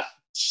 all of that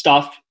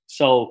stuff.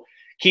 So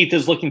Keith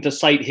is looking to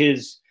site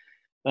his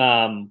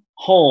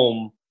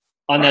home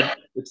on that.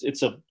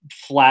 It's a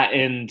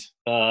flattened,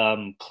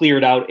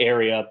 cleared out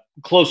area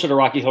closer to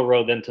Rocky Hill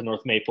Road than to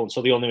North Maple. And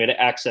so the only way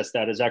to access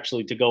that is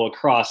actually to go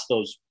across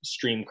those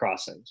stream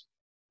crossings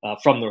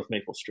from North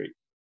Maple Street.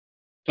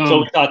 So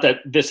we thought that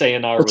this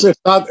A&R was...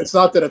 It's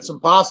not that it's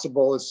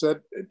impossible. It's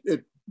that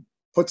it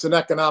puts an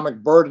economic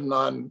burden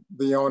on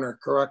the owner,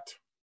 correct?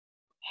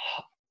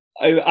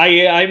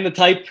 I'm the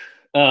type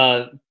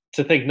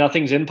to think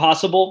nothing's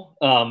impossible.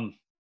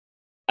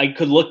 I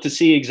could look to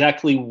see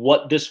exactly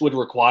what this would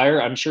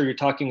require. I'm sure you're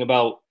talking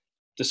about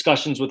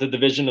discussions with the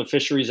Division of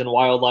Fisheries and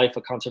Wildlife,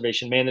 a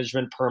conservation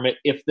management permit,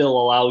 if they'll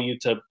allow you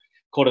to,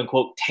 quote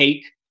unquote,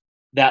 take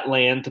that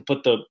land to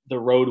put the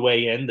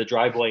roadway in, the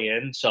driveway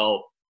in.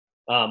 So,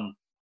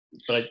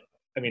 but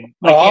I mean,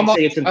 I can't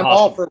say it's impossible. I'm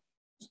all for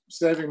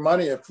saving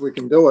money if we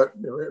can do it.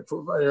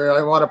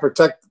 I want to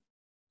protect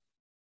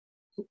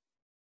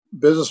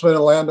businessmen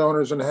and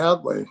landowners in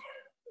Hadley.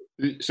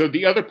 So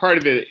the other part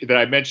of it that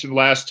I mentioned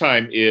last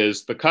time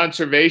is the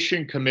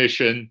Conservation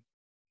Commission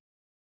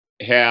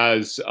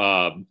has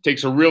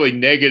takes a really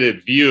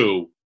negative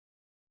view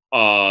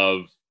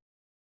of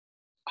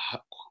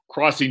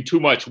crossing too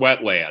much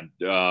wetland,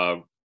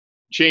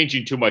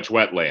 changing too much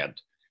wetland.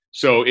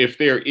 So if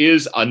there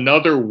is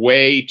another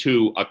way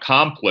to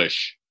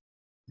accomplish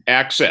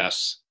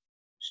access,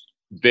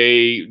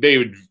 they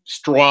would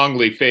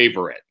strongly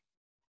favor it.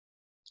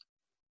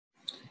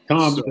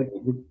 Tom,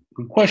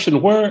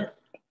 question: where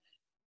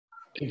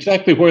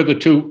exactly where the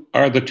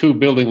two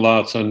building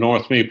lots on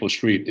North Maple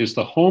Street? Is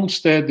the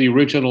homestead, the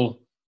original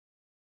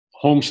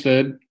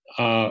homestead,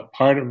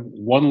 part of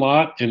one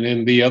lot, and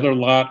then the other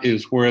lot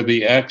is where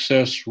the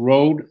access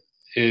road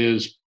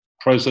is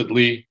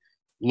presently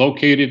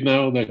located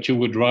now that you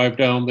would drive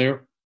down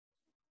there?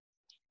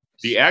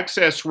 The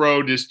access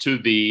road is to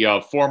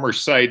the former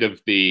site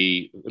of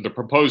the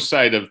proposed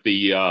site of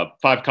the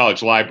Five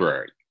College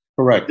Library.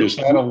 Correct. Is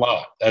that a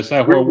lot? Is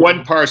that we're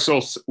one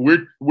parcel?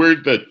 We're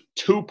the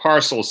 2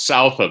 parcels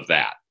south of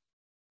that.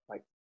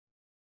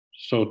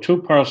 So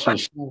 2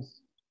 parcels.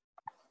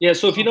 Yeah.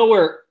 So if you know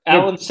where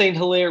Allen St.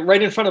 Hilaire,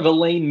 right in front of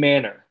Elaine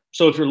Manor.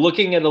 So if you're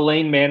looking at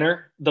Elaine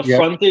Manor, the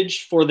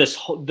frontage for this,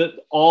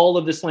 all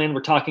of this land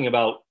we're talking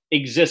about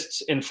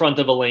exists in front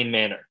of Elaine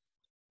Manor.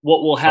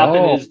 What will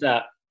happen is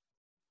that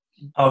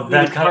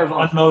that kind of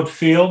unmowed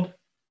field.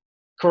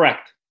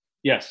 Correct.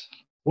 Yes.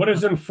 What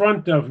does in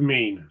front of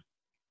mean?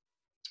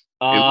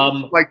 It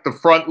looks like the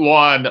front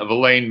lawn of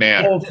Elaine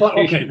Manor.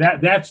 Oh, okay,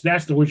 that's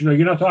the which you're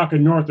not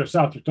talking north or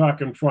south. You're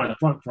talking front.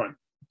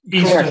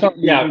 East,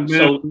 yeah,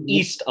 so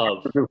east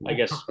of, I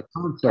guess,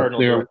 Cardinal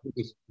there,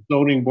 the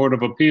zoning board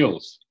of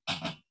appeals.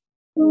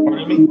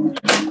 Pardon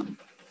me?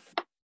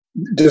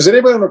 Does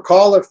anybody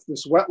recall if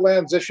this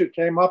wetlands issue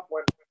came up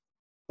when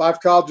Five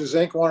Colleges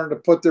Inc. wanted to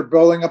put their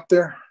building up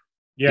there?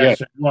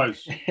 Yes, it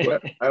was.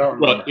 I don't remember.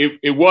 Well,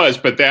 it was,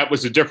 but that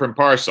was a different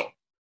parcel.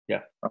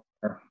 Yeah.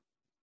 Okay.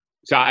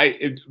 So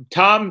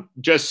Tom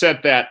just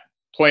sent that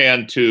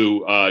plan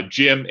to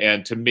Jim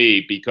and to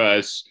me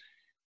because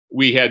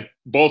we had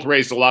both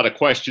raised a lot of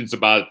questions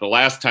about it the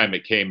last time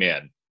it came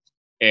in.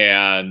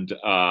 And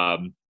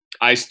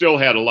I still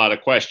had a lot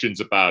of questions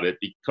about it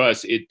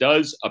because it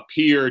does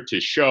appear to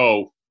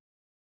show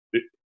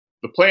that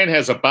the plan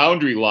has a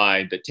boundary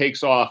line that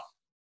takes off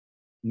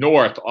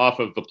north off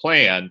of the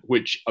plan,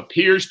 which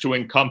appears to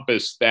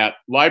encompass that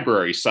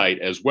library site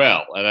as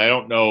well. And I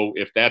don't know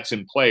if that's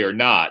in play or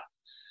not,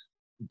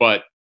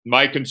 but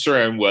my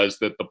concern was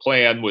that the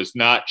plan was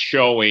not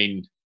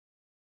showing,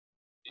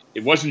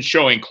 it wasn't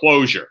showing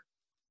closure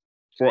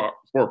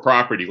for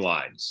property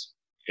lines.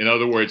 In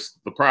other words,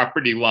 the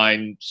property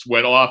lines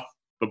went off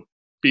the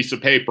piece of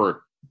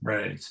paper.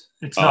 Right.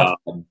 It's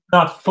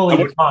not fully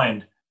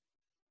defined.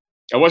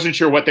 I wasn't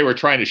sure what they were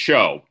trying to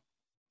show.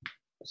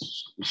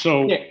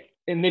 So, yeah,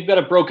 and they've got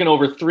it broken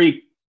over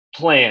 3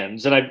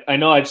 plans. And I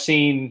know I've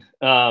seen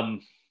the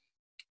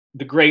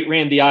great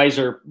Randy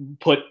Iser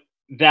put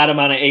that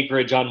amount of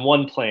acreage on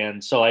one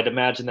plan. So I'd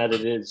imagine that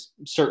it is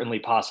certainly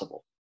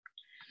possible.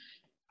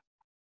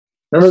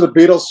 Remember the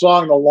Beatles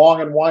song, The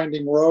Long and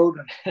Winding Road?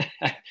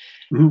 I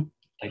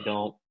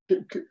don't.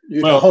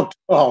 You don't?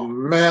 Oh,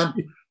 man.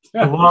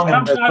 Along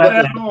I'm in not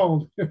that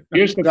old.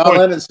 Here's the John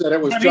question. Lennon said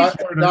it was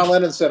John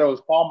Lennon said it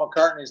was Paul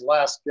McCartney's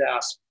last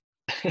gasp.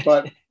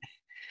 But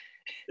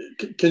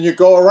can you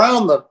go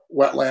around the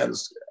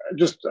wetlands?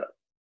 Just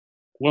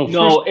Well,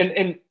 No,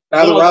 and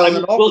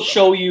we'll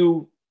show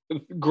you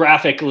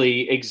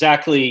graphically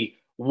exactly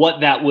what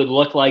that would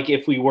look like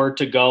if we were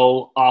to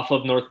go off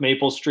of North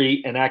Maple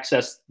Street and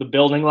access the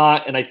building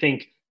lot. And I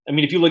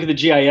mean, if you look at the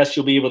GIS,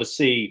 you'll be able to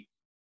see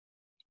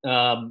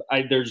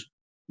there's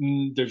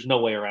no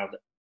way around it.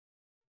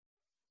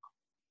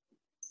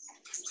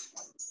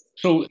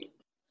 So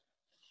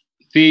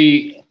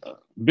the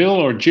Bill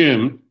or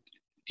Jim,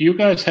 you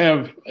guys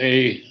have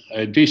a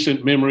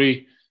decent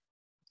memory.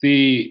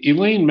 The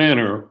Elaine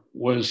Manor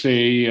was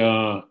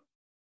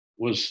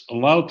was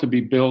allowed to be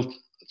built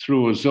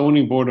through a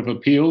zoning board of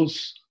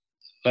appeals.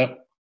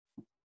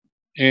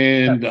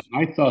 And Yes.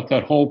 I thought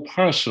that whole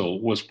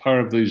parcel was part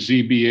of the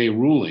ZBA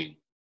ruling.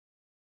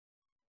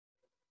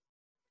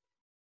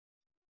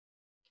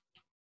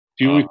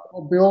 Do you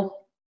recall, Bill?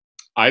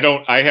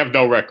 I have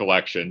no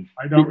recollection.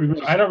 I don't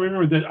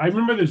remember that. I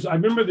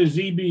remember the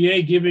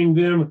ZBA giving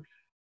them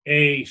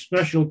a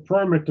special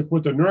permit to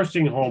put the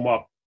nursing home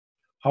up.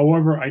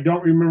 However, I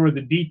don't remember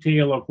the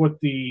detail of what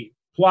the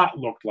plot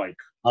looked like.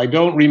 I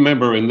don't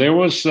remember, and there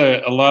was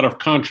a lot of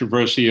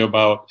controversy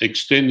about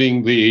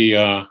extending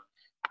the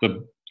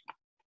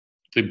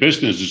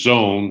business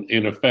zone,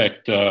 in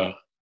effect,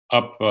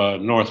 up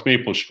North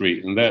Maple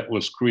Street, and that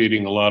was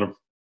creating a lot of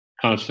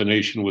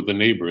consternation with the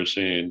neighbors.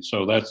 And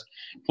so that's,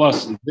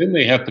 plus then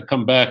they had to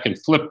come back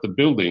and flip the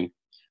building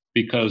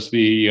because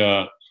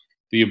the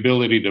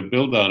ability to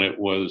build on it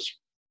was,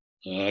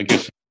 I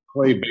guess,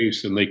 clay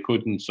base, and they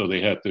couldn't, so they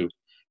had to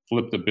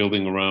flip the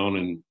building around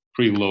and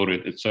preload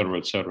it, et cetera,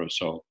 et cetera.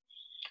 So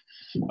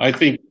I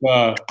think,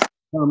 Tom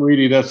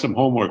Reedy, that's some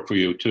homework for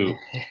you too.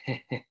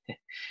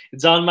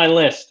 It's on my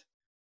list.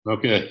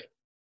 Okay.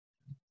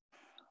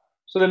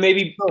 So then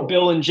maybe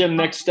Bill and Jim,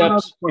 next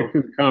steps.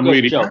 Tom Go,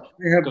 Reedy, Joe.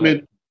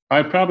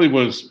 I probably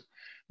was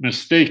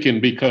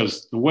mistaken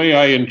because the way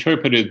I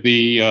interpreted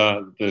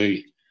the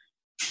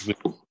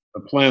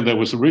plan that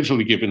was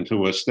originally given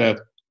to us, that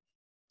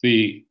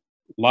the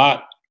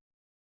lot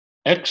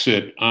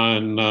exit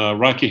on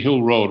Rocky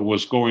Hill Road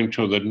was going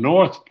to the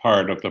north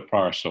part of the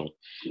parcel,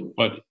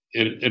 but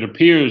it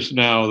appears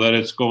now that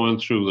it's going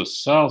through the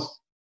south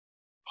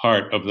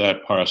part of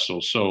that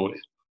parcel. So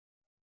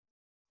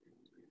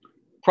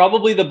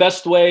probably the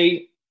best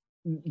way,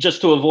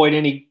 just to avoid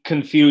any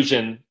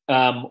confusion,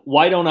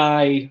 why don't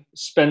I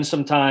spend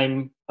some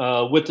time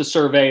with the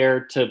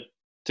surveyor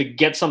to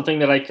get something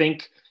that I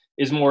think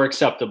is more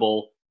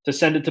acceptable, to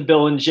send it to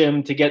Bill and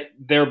Jim to get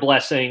their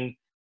blessing,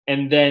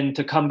 and then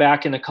to come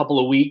back in a couple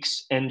of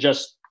weeks and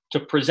just to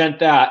present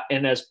that.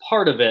 And as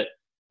part of it,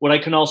 what I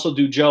can also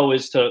do, Joe,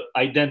 is to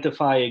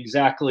identify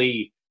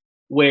exactly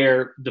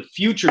where the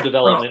future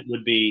development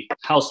would be,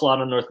 house lot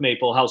on North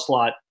Maple, house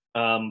lot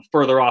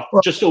further off,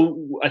 just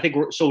so I think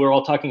we're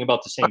all talking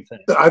about the same thing.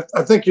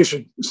 I think you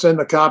should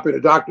send a copy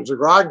to Dr.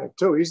 Zagrognik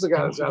too. He's the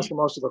guy that's asking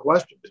most of the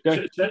questions.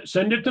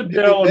 Send it to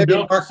Bill. Maybe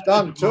Bill Mark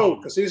Dunn too,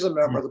 because he's a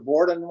member of the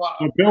board, and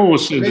Bill will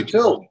send me it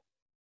too.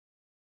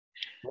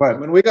 Right. I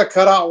mean, we got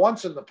cut out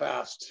once in the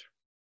past.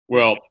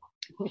 Well,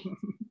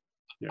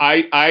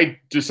 I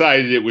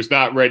decided it was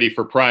not ready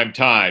for prime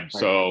time,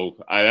 so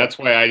that's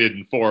why I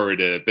didn't forward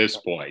it at this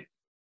point.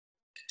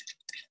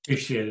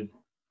 Appreciate it.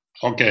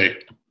 Okay.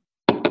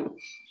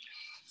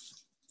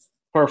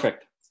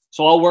 Perfect.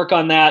 So I'll work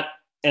on that,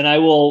 and I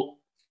will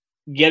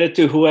get it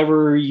to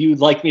whoever you'd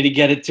like me to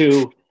get it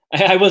to.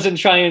 I wasn't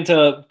trying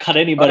to cut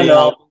anybody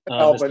out,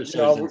 Mr.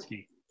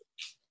 Sarzinski.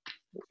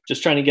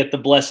 Just trying to get the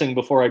blessing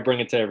before I bring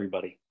it to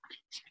everybody.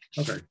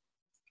 Okay.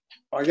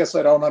 I guess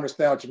I don't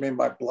understand what you mean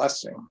by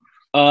blessing.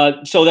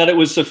 So that it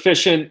was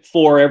sufficient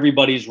for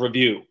everybody's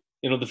review.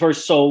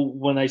 So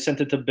when I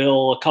sent it to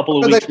Bill a couple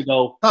of weeks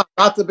ago.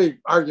 Not to be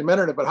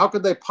argumentative, but how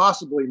could they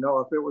possibly know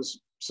if it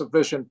was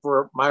sufficient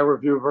for my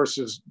review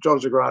versus Joe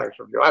Zagranik's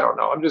review? I don't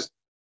know. I'm just.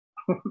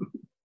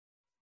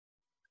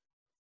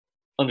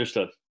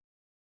 Understood.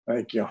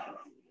 Thank you.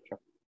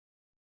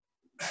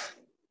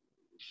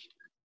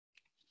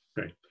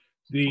 Okay.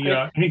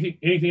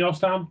 Anything else,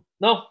 Tom?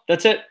 No,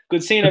 that's it.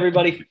 Good seeing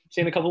everybody.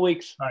 See you in a couple of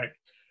weeks. All right.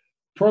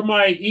 Per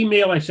my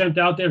email I sent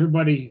out to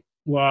everybody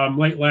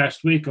late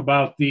last week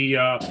about the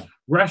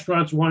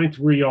restaurants wanting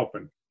to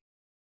reopen.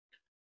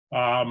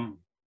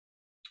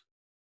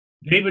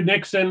 David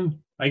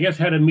Nixon, I guess,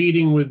 had a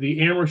meeting with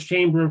the Amherst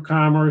Chamber of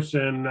Commerce,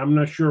 and I'm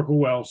not sure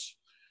who else.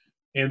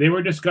 And they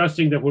were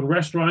discussing that when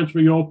restaurants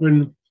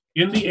reopen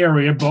in the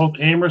area, both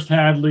Amherst,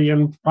 Hadley,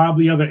 and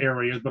probably other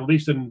areas, but at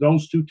least in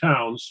those two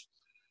towns,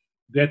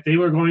 that they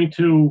were going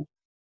to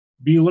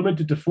be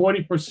limited to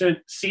 40%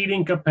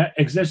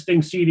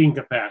 existing seating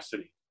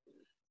capacity.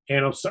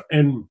 And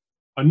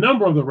a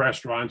number of the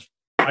restaurants,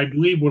 I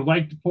believe, would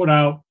like to put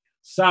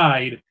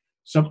outside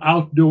some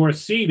outdoor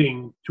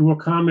seating to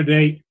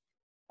accommodate,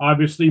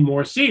 obviously,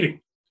 more seating.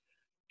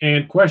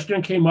 And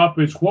question came up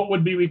is what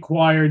would be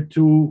required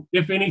to,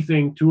 if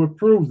anything, to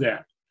approve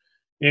that.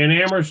 And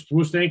Amherst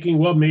was thinking,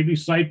 well, maybe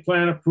site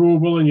plan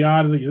approval and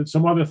yada,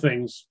 some other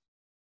things.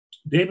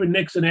 David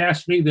Nixon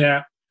asked me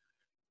that.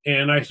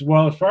 And I said,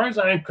 well, as far as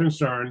I'm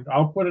concerned,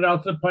 I'll put it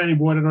out to the planning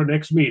board at our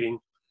next meeting.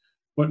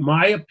 But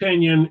my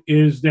opinion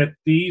is that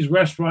these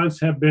restaurants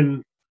have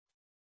been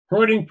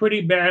hurting pretty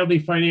badly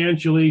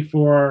financially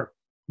for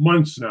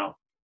months now.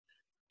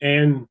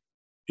 And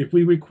if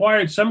we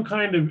required some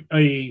kind of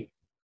a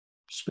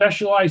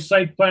specialized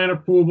site plan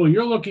approval,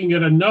 you're looking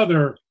at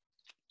another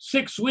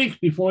 6 weeks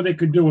before they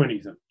could do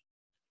anything.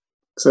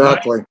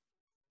 Exactly.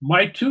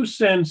 My 2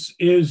 cents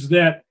is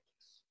that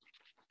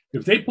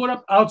if they put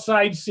up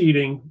outside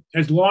seating,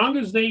 as long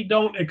as they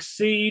don't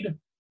exceed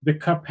the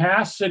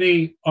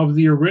capacity of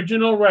the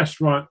original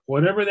restaurant,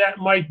 whatever that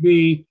might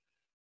be,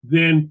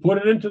 then put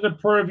it into the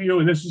purview.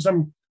 And this is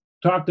some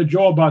talk to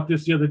Joe about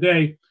this the other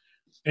day.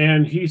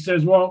 And he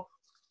says, well,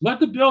 let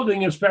the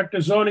building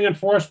inspector, zoning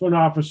enforcement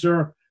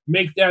officer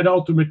make that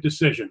ultimate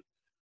decision.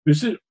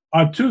 This is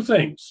 2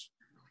 things.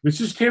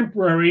 This is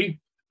temporary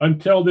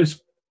until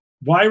this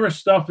virus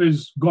stuff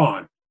is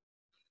gone.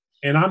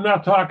 And I'm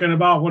not talking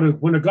about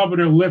when the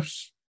governor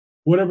lifts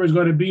whatever is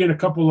going to be in a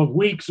couple of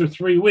weeks or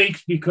 3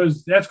 weeks,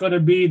 because that's going to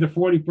be the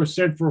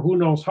 40% for who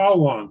knows how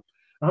long.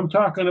 I'm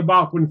talking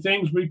about when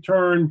things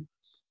return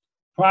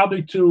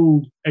probably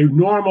to a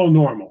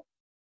normal.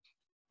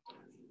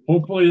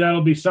 Hopefully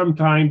that'll be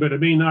sometime, but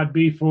it may not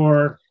be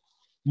for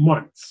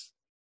months.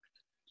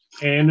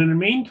 And in the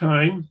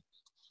meantime,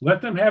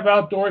 let them have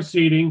outdoor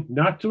seating,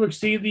 not to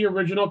exceed the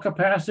original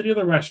capacity of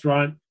the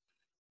restaurant.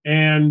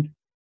 And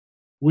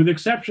with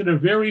exception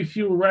of very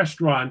few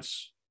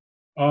restaurants,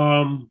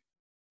 I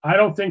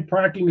don't think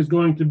parking is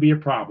going to be a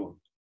problem.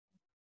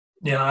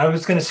 Yeah, I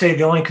was going to say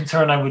the only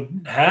concern I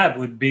would have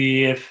would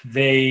be if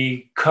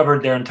they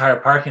covered their entire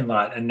parking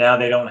lot and now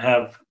they don't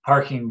have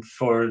parking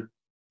for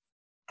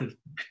the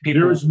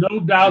people. There is no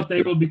doubt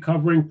they will be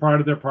covering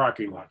part of their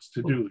parking lots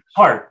to do this.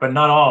 Part, but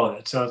not all of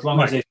it. So as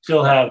long as they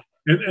still have.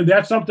 And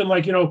that's something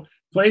like,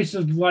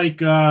 places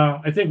like,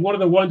 I think one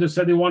of the ones that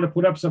said they want to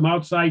put up some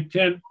outside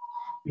tent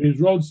is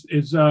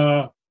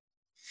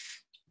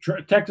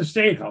Texas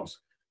Steakhouse.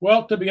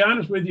 Well, to be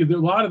honest with you, a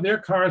lot of their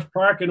cars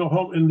park in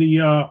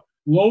the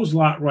Lowe's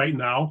lot right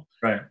now.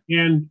 Right.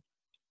 And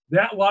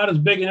that lot is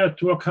big enough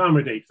to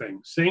accommodate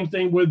things. Same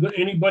thing with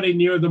anybody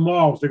near the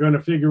malls. They're going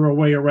to figure a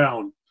way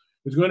around.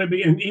 There's going to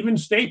be, and even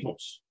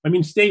Stables.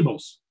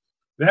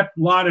 That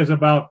lot is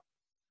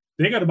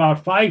they got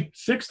about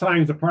 5-6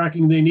 times the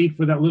parking they need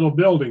for that little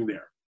building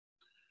there.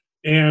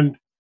 And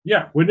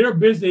yeah, when they're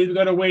busy, they've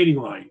got a waiting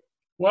line.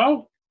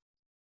 Well,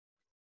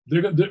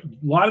 a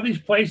lot of these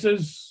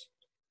places,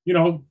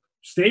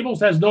 Stables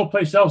has no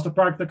place else to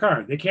park the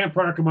car. They can't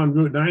park them on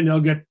Route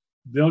 9.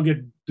 They'll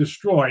get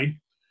destroyed.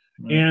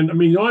 Mm-hmm. And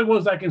the only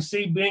ones I can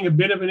see being a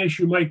bit of an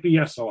issue might be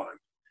Essalon.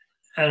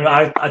 And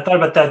I thought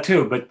about that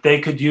too, but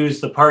they could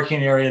use the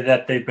parking area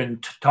that they've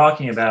been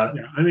talking about.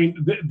 Yeah,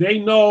 they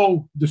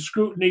know the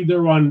scrutiny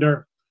they're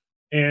under,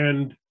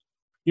 and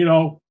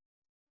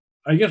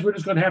I guess we're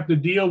just going to have to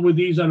deal with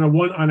these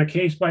on a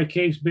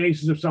case-by-case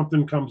basis if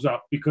something comes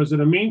up, because in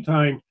the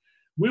meantime,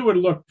 we would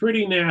look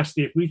pretty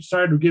nasty if we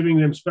started giving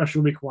them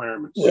special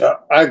requirements. Yeah,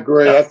 I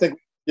agree. I think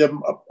give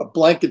them a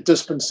blanket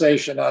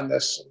dispensation on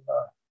this. And,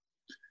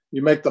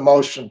 you make the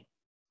motion.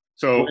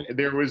 So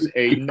there was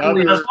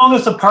another. As long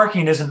as the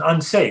parking isn't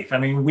unsafe,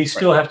 we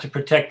still have to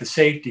protect the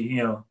safety.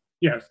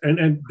 Yes,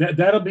 and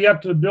that'll be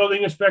up to the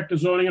building inspector,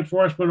 zoning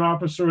enforcement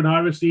officer, and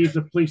obviously if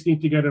the police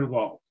need to get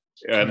involved.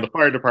 And the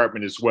fire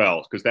department as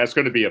well, because that's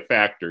going to be a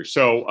factor.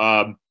 So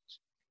I'm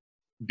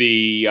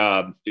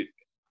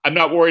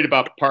not worried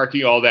about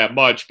parking all that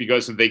much,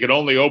 because if they can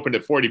only open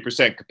at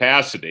 40%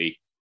 capacity,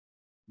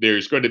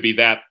 there's going to be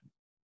that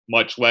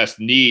much less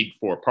need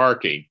for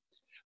parking.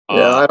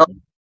 Yeah,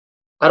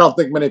 I don't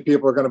think many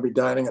people are going to be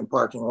dining in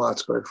parking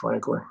lots, quite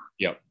frankly.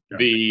 Yeah.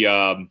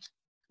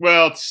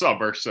 Well, it's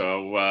summer,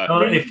 so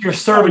if you're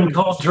serving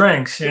cold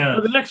drinks, yeah.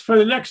 For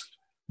the next,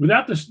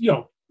 without this,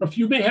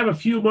 you may have a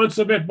few months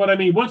of it, but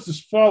once this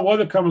fall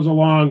weather comes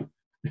along,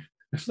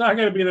 it's not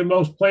going to be the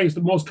most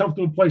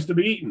comfortable place to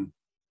be eating.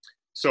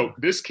 So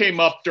this came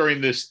up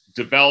during this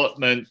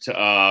development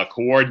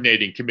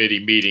coordinating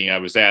committee meeting I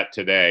was at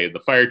today. The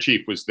fire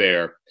chief was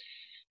there,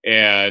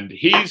 and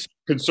he's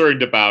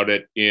concerned about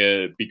it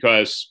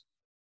because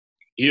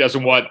he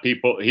doesn't want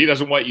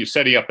you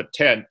setting up a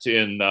tent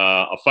in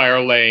a fire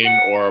lane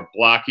or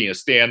blocking a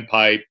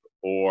standpipe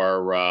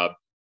or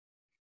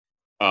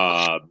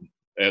at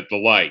the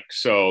like.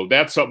 So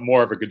that's something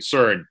more of a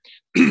concern.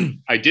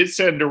 I did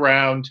send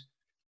around,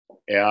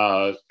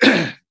 I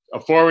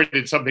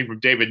forwarded something from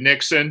David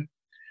Nixon,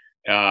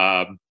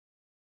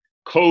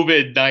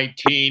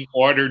 COVID-19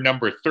 order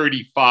number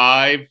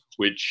 35,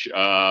 which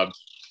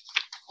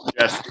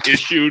just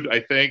issued, I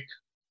think.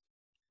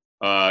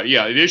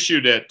 It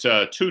issued at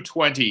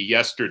 2:20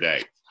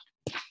 yesterday.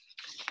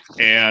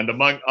 And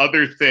among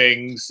other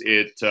things,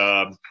 it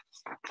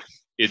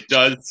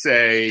does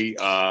say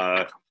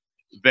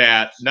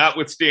that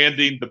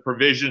notwithstanding the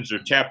provisions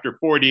of Chapter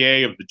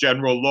 40A of the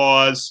general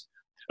laws,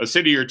 a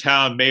city or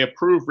town may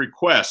approve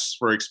requests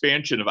for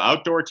expansion of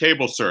outdoor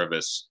table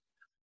service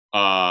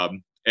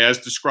as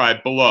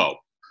described below.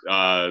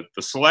 The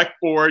select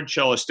board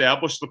shall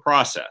establish the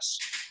process.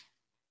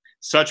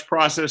 Such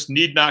process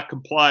need not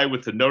comply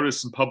with the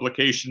notice and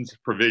publications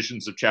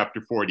provisions of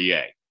Chapter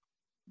 40A.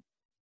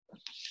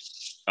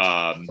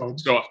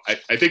 So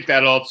I think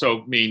that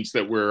also means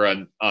that we're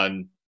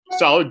on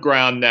solid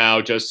ground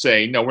now, just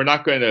saying, no, we're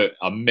not going to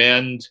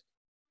amend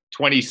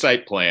 20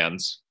 site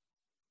plans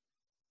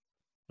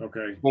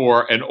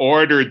for an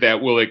order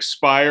that will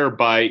expire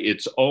by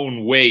its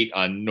own weight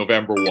on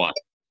November 1.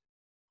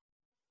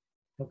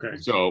 Okay.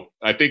 So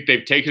I think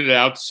they've taken it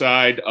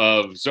outside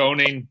of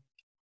zoning,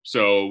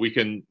 so we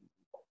can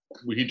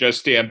just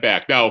stand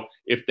back. Now,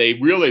 if they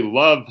really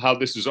love how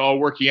this is all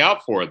working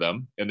out for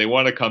them and they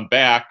want to come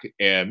back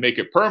and make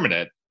it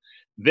permanent,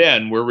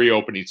 then we're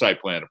reopening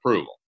site plan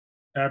approval.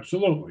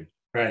 Absolutely.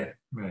 Right,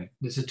 right.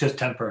 This is just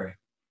temporary.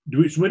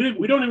 We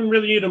don't even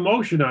really need a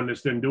motion on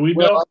this then, do we,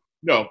 Bill? Well,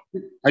 No.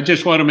 I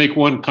just want to make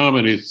one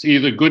comment. It's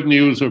either good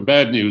news or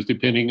bad news,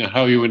 depending on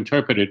how you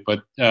interpret it.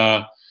 But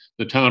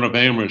the town of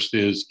Amherst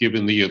is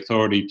given the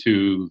authority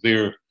to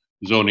their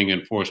zoning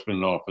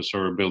enforcement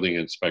officer or building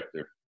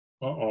inspector.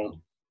 Uh-oh.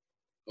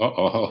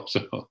 Uh-oh.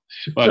 So,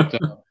 but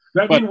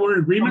that mean we're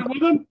in agreement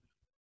with them?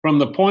 from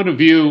the point of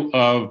view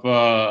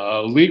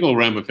of legal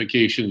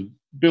ramifications,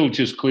 Bill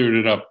just cleared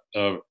it up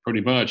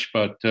pretty much.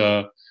 But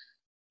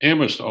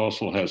Amherst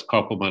also has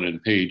Koppelman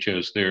and Page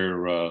as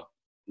their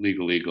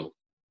legal eagle.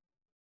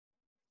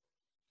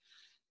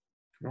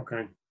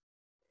 Okay.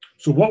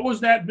 So what was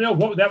that, Bill?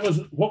 What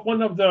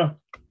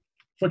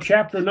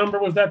chapter number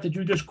was that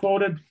you just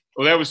quoted?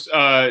 Well, that was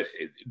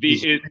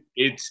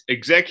it's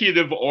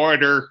executive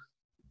order,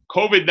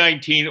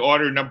 COVID-19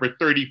 order number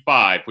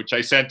 35, which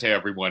I sent to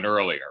everyone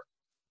earlier.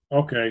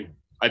 Okay.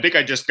 I think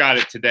I just got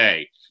it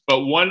today.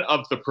 But one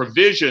of the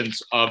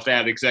provisions of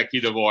that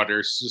executive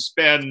order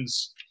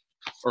suspends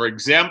or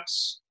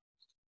exempts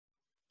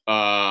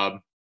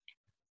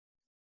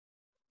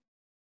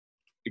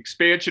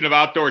expansion of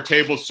outdoor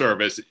table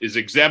service is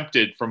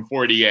exempted from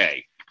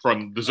 40A,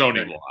 from the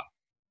zoning law.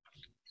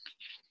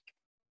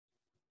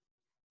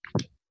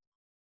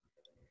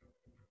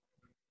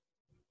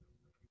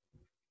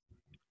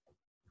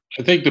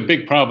 I think the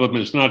big problem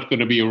is not going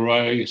to be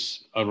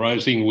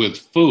arising with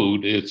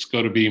food. It's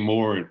going to be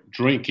more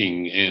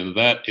drinking, and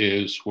that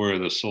is where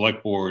the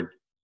select board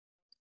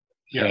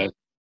has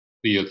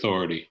the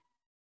authority.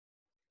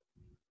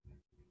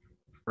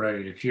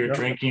 Right. If you're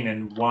drinking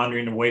and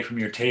wandering away from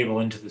your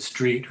table into the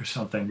street or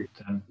something,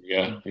 then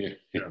Yeah.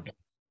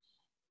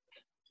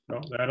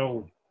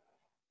 Well,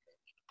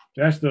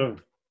 that's the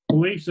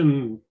police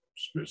and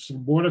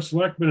Board of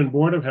Selectmen and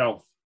Board of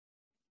Health.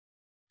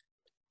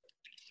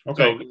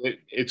 Okay. So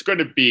it's going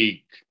to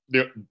be,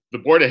 the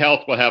Board of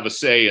Health will have a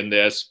say in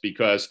this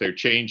because they're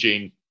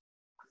changing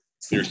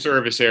their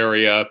service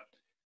area.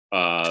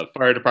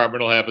 Fire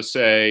department will have a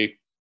say.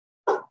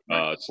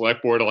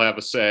 Select board will have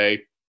a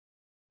say.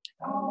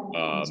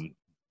 I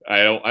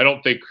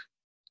don't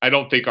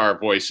think our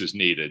voice is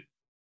needed.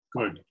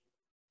 Good.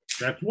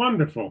 That's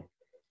wonderful.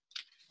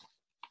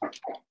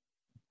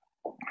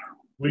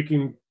 We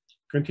can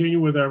continue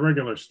with our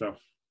regular stuff.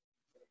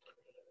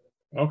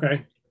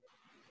 Okay.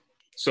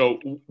 So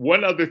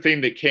one other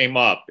thing that came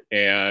up,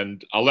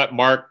 and I'll let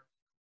Mark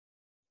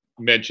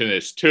mention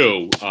this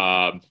too,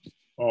 about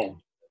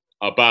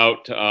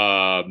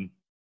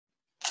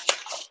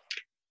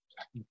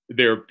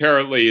there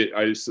apparently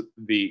is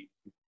the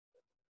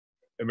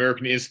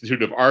American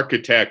Institute of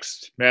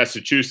Architects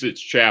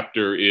Massachusetts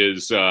chapter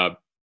is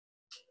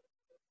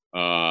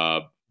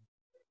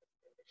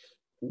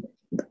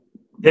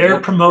they're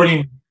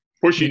promoting,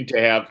 pushing to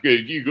have,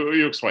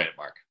 you explain it,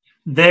 Mark.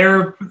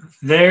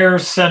 They're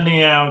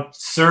sending out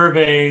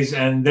surveys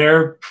and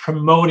they're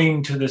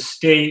promoting to the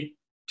state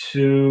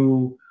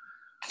to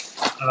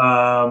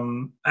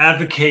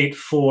advocate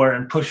for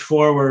and push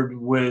forward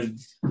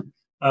with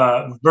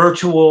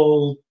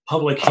virtual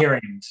public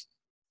hearings.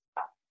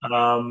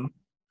 I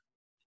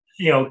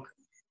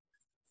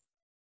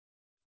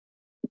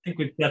think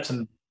we've got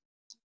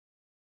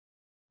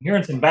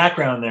hearing some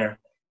background there.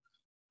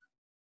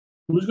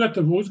 Who's got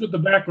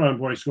the background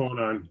voice going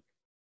on?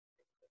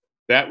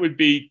 That would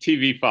be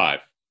TV5.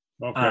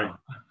 Okay.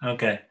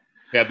 Okay.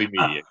 Hadley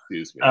Media,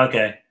 excuse me.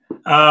 Okay.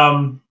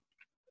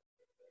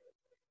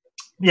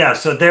 Yeah,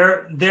 so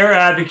they're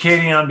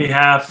advocating on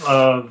behalf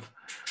of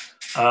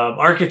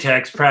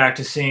architects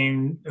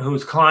practicing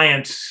whose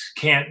clients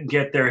can't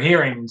get their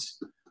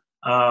hearings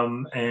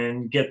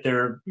and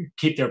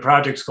keep their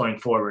projects going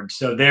forward.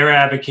 So they're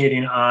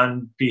advocating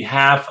on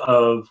behalf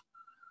of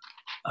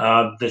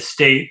the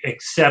state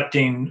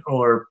accepting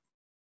or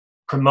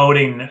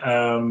promoting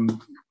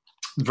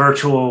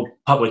virtual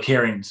public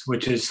hearings,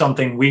 which is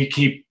something we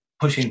keep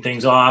pushing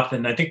things off.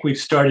 And I think we've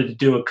started to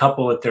do a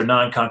couple if they're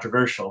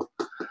non-controversial.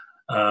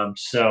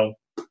 So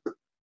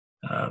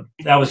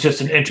that was just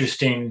an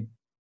interesting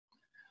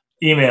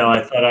email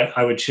I thought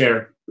I would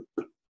share.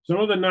 Some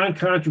of the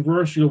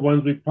non-controversial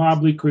ones we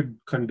probably could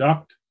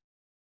conduct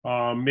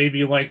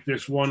maybe like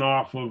this one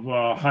off of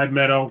High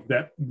Meadow.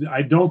 That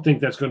I don't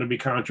think that's going to be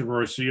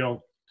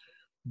controversial,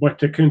 but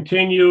to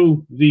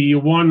continue the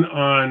one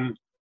on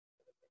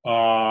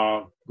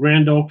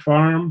Grand Oak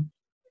Farm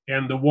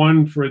and the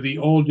one for the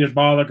old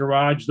Yadbala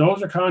garage,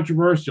 those are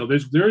controversial.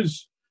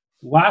 There's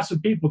lots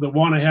of people that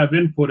want to have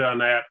input on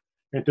that,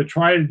 and to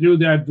try to do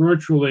that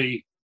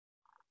virtually,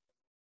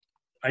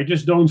 I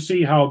just don't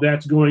see how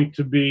that's going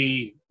to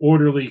be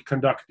orderly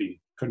conducted.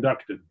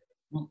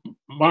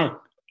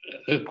 Mark,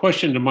 a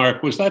question to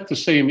Mark. Was that the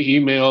same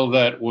email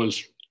that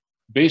was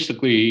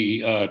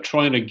basically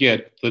trying to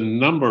get the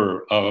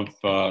number of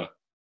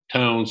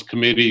towns,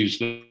 committees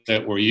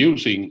that were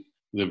using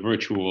the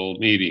virtual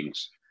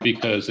meetings?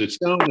 Because it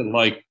sounded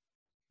like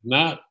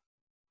not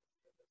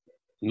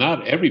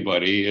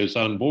everybody is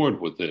on board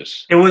with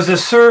this. It was a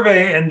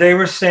survey, and they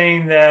were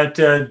saying that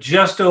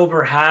just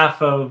over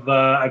half of,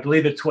 I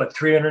believe it's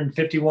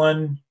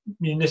 351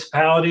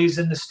 municipalities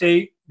in the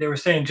state. They were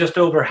saying just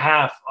over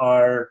half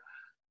are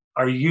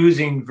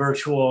using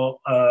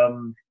virtual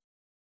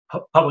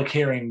public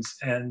hearings,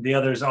 and the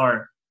others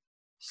aren't.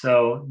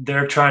 So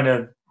they're trying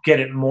to get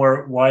it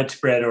more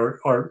widespread,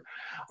 or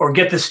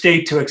get the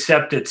state to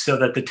accept it, so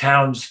that the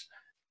towns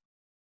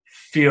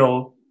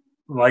feel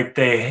like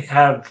they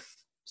have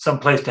some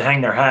place to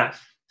hang their hat.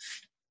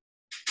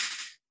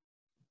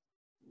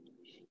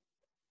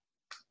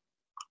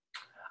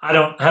 I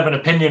don't have an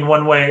opinion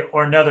one way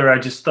or another. I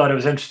just thought it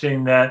was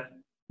interesting that,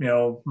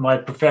 my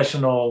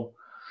professional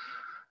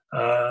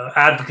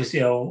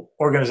advocacy,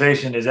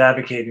 organization is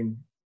advocating.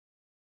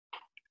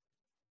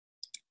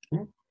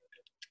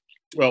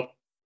 Well,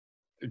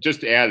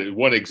 just to add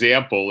one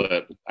example,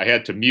 I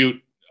had to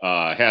mute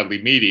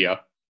Hadley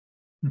Media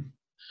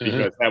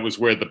because that was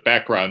where the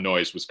background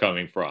noise was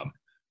coming from.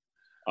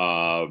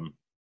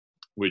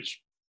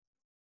 Which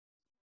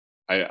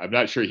I'm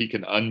not sure he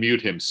can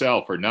unmute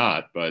himself or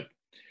not, but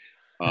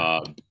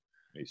let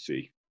me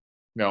see.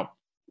 No.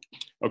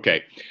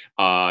 Okay.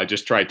 I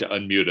just tried to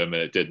unmute him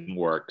and it didn't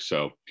work.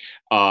 So,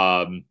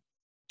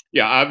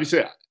 yeah,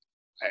 obviously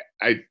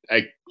I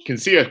can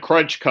see a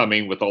crunch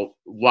coming with a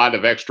lot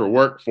of extra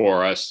work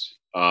for us.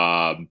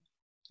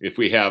 If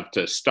we have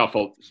to stuff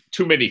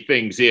too many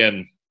things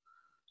in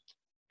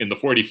the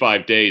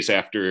 45 days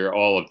after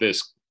all of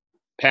this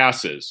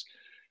passes.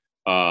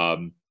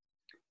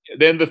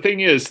 Then the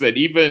thing is that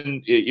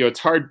even, it's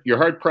hard, you're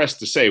hard pressed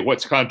to say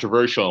what's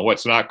controversial and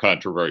what's not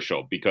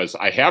controversial, because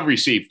I have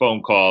received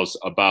phone calls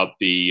about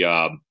the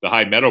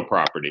High Meadow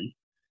property,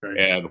 right,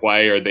 and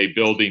why are they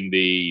building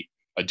the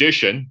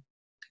addition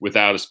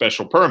without a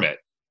special permit?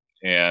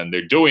 And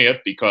they're doing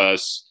it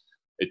because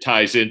it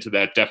ties into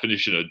that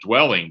definition of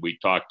dwelling we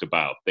talked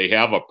about. They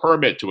have a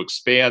permit to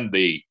expand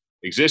the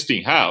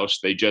existing house.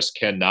 They just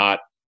cannot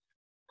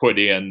put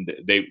in,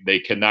 they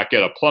cannot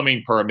get a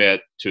plumbing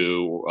permit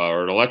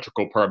or an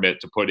electrical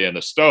permit to put in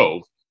a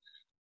stove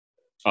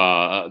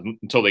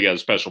until they get a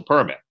special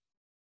permit.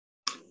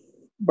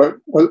 But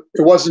it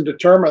wasn't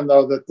determined,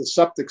 though, that the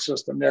septic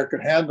system there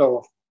could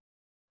handle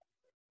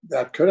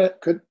that.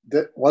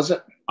 Was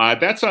it?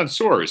 That's on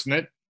sewer, isn't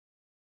it?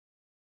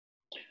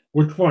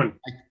 Which one?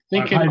 I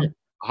think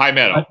High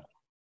Meadow.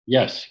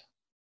 Yes.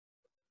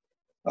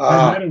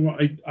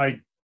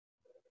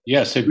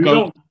 Yes, it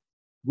goes.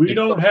 We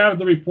don't have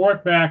the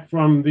report back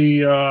from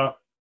the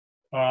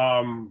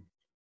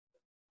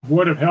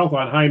Board of Health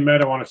on High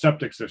Meadow on a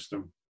septic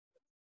system.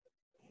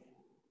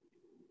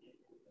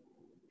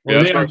 Or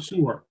are they on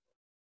sewer?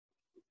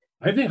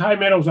 I think High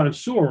Meadow's on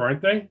sewer,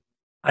 aren't they?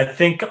 I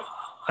think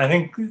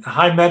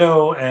High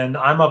Meadow, and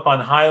I'm up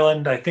on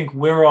Highland. I think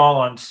we're all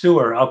on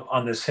sewer up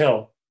on this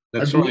hill.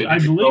 That's right. I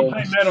believe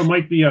High Meadow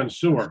might be on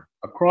sewer.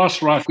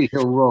 Across Rocky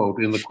Hill Road,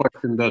 and the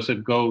question, does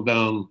it go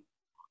down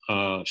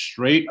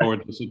straight, or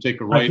does it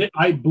take a right?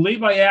 I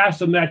believe I asked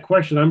them that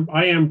question.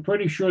 I am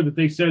pretty sure that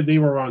they said they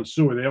were on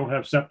sewer. They don't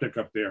have septic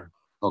up there.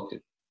 Okay.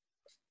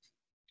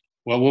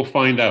 Well, we'll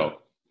find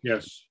out.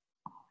 Yes.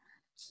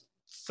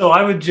 So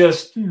I would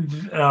just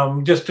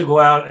to go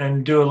out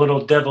and do a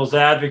little devil's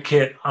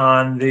advocate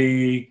on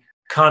the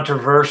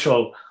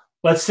controversial.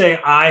 Let's say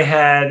I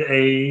had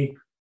a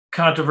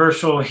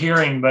controversial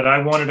hearing, but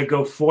I wanted to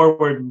go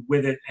forward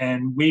with it,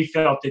 and we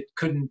felt it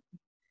couldn't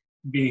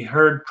be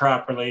heard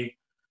properly.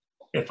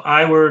 If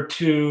I were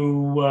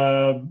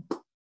to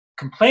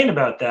complain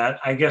about that,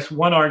 I guess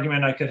one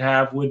argument I could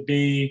have would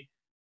be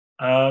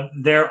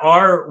there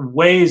are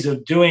ways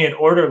of doing it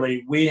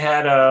orderly. We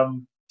had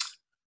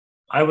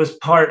I was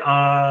part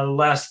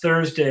last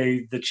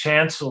Thursday, the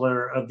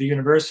chancellor of the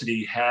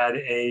university had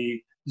a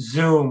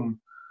Zoom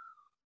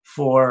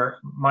for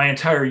my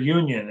entire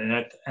union.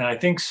 And I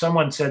think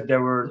someone said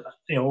there were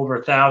over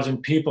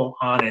 1,000 people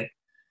on it.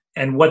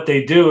 And what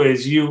they do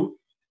is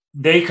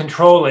they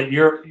control it.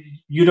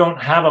 You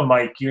don't have a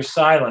mic, you're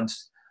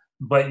silenced,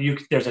 but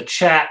there's a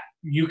chat.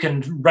 You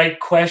can write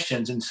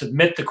questions and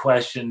submit the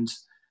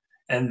questions.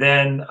 And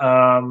then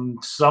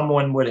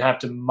someone would have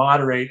to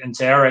moderate and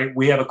say, all right,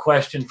 we have a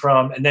question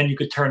from, and then you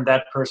could turn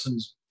that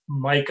person's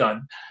mic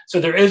on.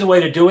 So there is a way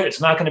to do it. It's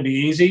not going to be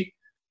easy.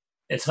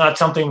 It's not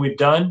something we've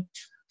done,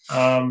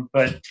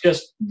 but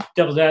just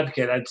devil's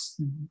advocate.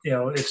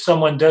 If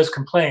someone does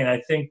complain,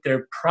 I think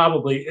there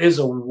probably is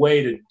a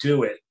way to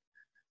do it,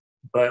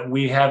 but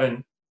we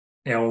haven't.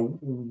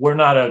 We're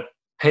not a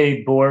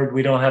paid board.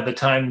 We don't have the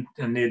time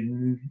and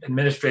the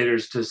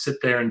administrators to sit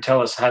there and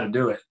tell us how to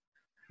do it.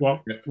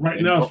 Well,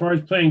 right now, as far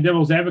as playing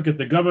devil's advocate,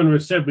 the governor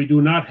has said we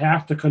do not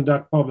have to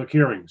conduct public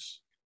hearings.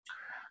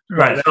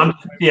 Right.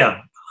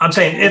 I'm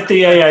saying if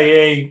the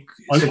AIA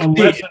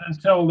unless and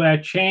until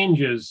that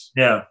changes,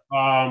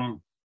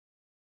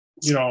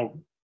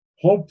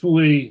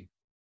 hopefully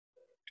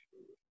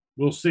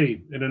we'll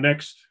see in the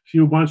next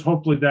few months.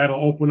 Hopefully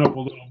that'll open up a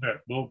little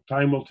bit.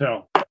 Time will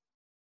tell.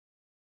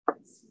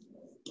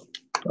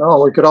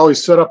 Oh, we could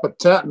always set up a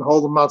tent and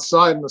hold them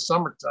outside in the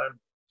summertime.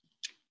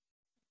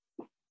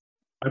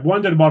 I've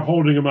wondered about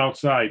holding them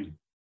outside.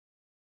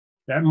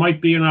 That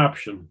might be an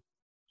option.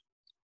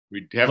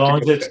 We'd have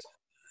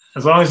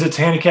as long as it's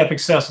handicap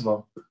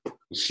accessible.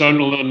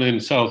 Sunderland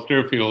and South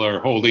Deerfield are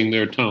holding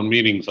their town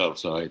meetings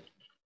outside.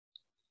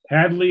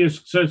 Hadley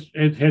says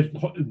it has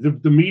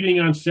the meeting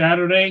on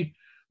Saturday.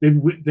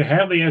 The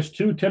Hadley has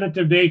 2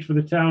 tentative dates for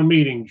the town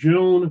meeting: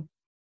 June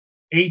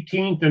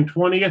 18th and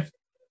 20th.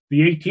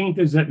 The 18th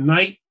is at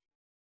night.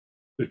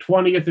 The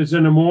 20th is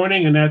in the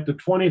morning, and at the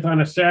 20th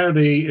on a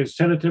Saturday is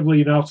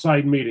tentatively an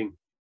outside meeting.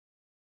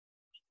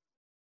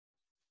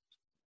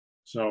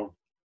 So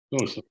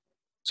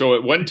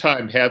at one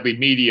time, Hadley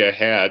Media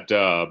had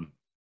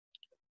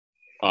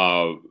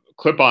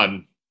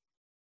clip-on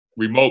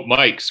remote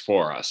mics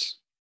for us.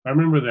 I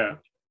remember that.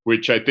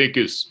 Which I think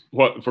is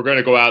what, if we're going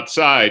to go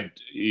outside,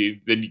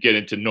 then you get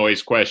into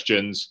noise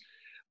questions.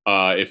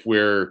 If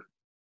we're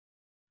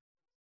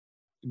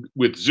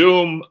with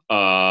Zoom,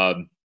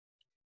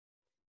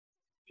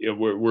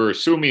 we're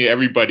assuming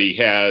everybody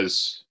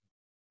has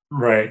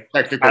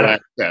technical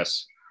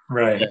access.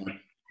 Right. And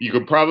you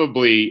could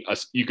probably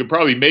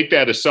make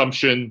that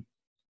assumption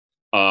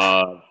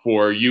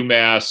for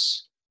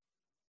UMass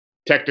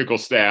technical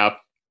staff.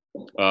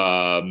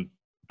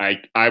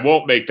 I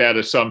won't make that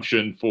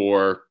assumption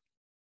for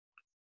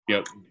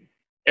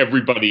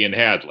everybody in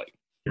Hadley.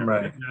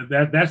 Right.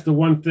 That's the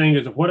one thing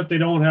is, what if they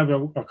don't have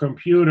a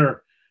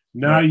computer?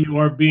 Now you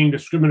are being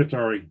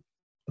discriminatory.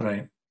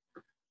 Right.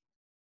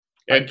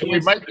 And we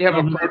might have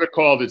a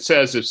protocol that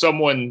says if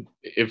someone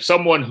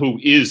who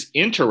is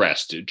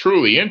interested,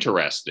 truly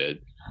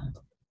interested,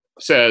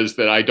 says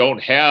that I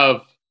don't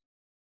have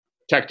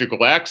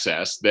technical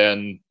access,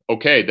 then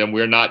okay, then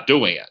we're not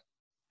doing it.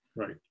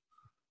 Right.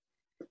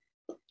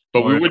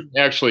 But we wouldn't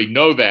actually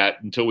know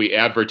that until we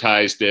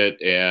advertised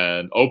it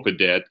and opened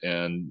it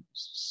and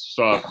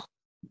found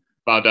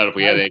out if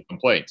we had any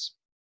complaints.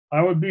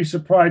 I would be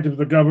surprised if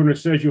the governor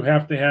says you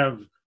have to have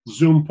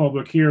Zoom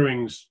public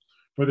hearings,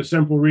 for the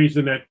simple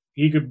reason that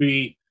he could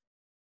be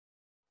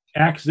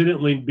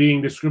accidentally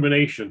being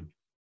discrimination.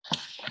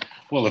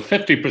 Well, if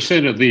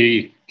 50% of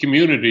the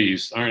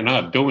communities are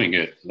not doing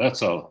it,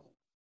 that's a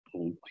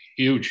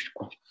huge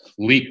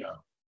leap.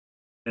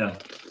 Yeah.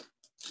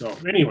 So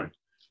anyway,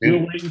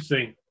 we'll wait and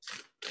see.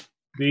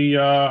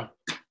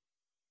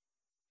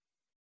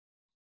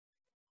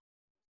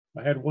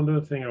 I had one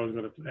other thing I was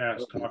going to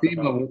ask.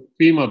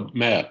 FEMA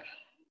map,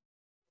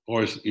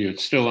 or is it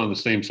still on the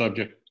same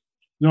subject?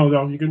 No,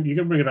 you can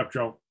bring it up,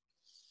 Joe.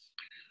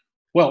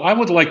 Well, I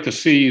would like to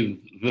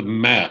see the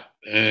map,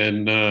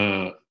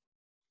 and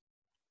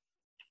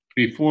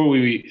before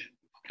we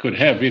could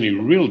have any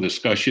real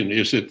discussion,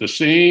 is it the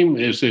same?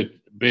 Is it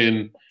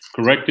been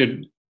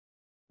corrected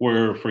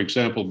where, for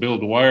example, Bill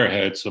Dwyer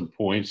had some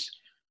points?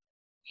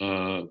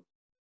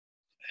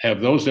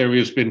 Have those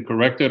areas been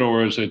corrected,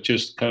 or is it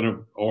just kind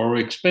of, or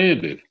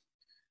expanded?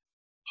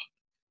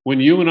 When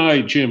you and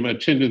I, Jim,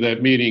 attended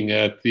that meeting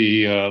at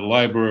the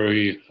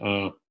library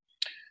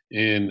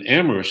in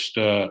Amherst,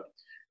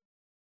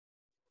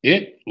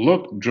 it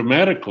looked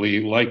dramatically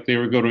like they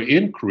were going to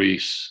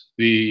increase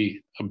the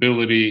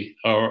ability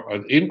or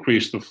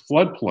increase the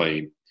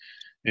floodplain.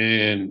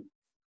 And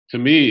to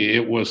me,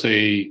 it was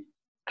a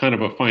kind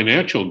of a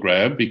financial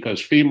grab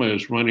because FEMA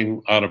is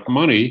running out of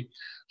money.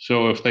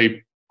 So if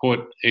they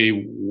put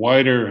a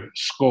wider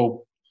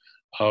scope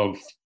of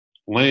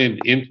land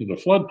into the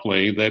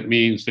floodplain, that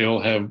means they'll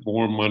have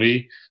more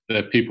money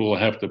that people will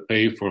have to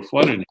pay for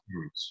flood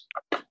insurance.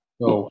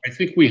 So I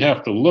think we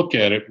have to look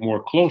at it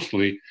more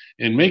closely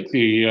and make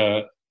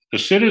the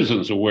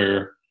citizens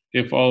aware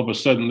if all of a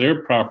sudden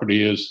their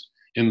property is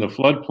in the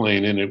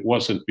floodplain and it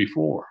wasn't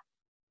before.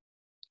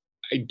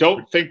 I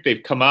don't think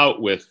they've come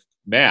out with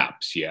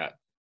maps yet.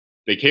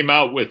 They came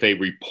out with a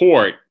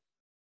report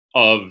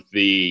of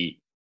the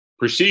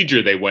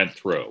procedure they went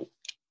through,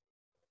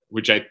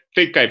 which I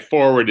think I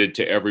forwarded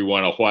to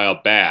everyone a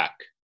while back,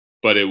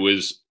 but it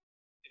was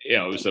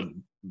a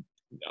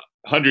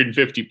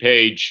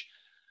 150-page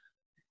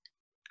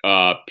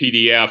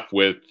PDF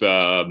with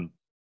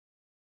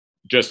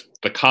just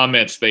the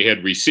comments they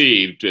had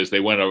received as they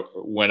went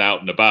out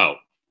and about.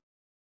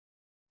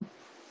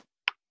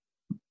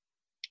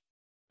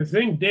 I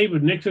think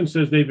David Nixon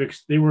says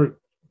they were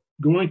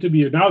going to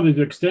be, now they've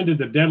extended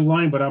the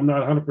deadline, but I'm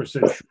not 100%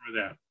 sure of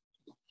that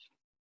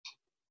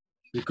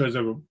because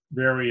of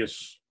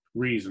various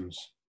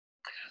reasons.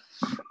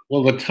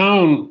 Well, the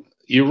town,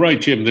 you're right,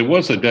 Jim, there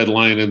was a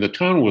deadline and the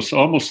town was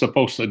almost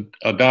supposed to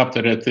adopt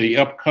it at the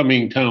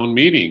upcoming town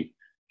meeting.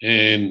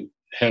 And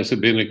has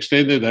it been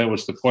extended? That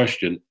was the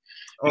question.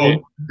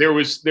 Oh, there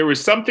was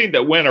something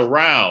that went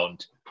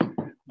around.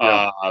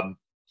 Yeah.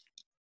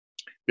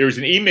 There was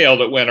an email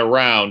that went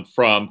around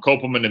from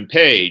Kopelman and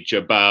Page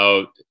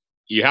about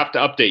you have to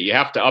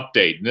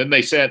update. And then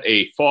they sent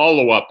a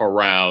follow-up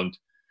around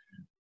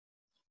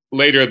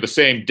later the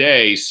same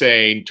day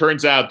saying,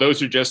 turns out those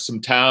are just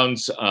some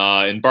towns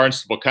in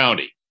Barnstable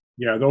County.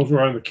 Yeah, those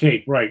were on the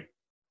Cape, right.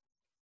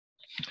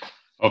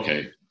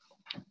 Okay.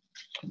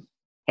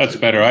 That's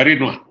better. I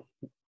didn't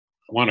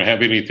want to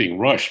have anything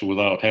rushed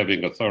without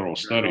having a thorough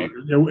study.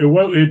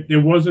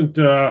 It wasn't,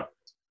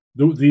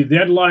 the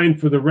deadline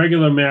for the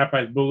regular map,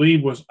 I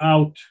believe, was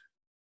out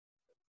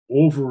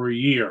over a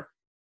year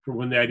from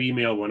when that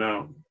email went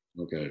out.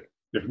 Okay.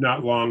 If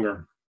not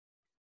longer.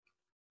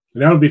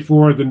 And that was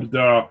before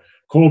the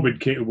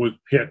COVID was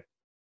hit.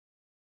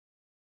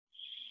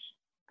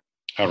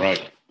 All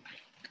right.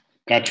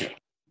 Gotcha.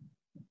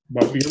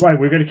 But you're right.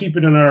 We're going to keep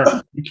it in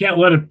our. We can't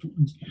let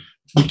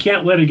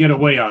it get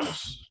away on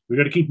us. We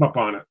got to keep up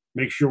on it.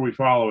 Make sure we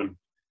follow it.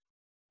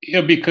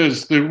 Yeah,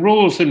 because the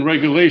rules and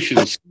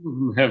regulations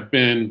have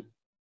been,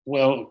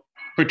 well,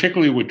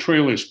 particularly with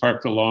trailers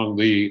parked along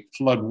the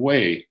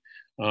floodway.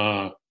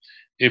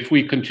 If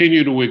we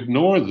continue to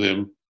ignore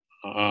them,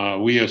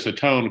 we as a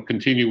town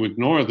continue to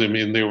ignore them,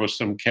 and there was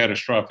some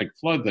catastrophic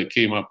flood that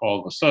came up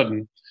all of a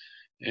sudden,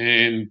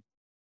 and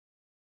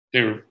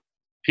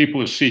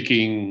people are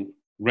seeking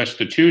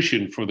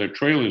restitution for their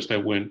trailers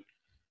that went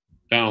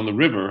down the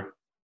river.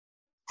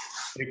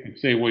 They could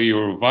say, well,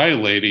 you're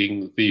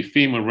violating the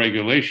FEMA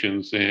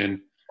regulations,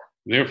 and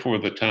therefore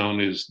the town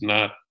is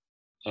not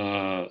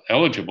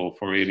eligible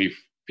for any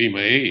FEMA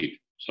aid.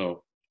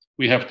 So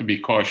we have to be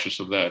cautious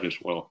of that as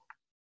well.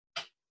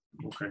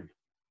 Okay.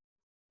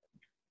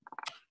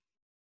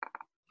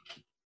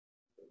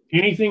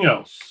 Anything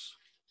else?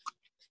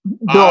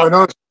 Bill, I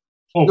noticed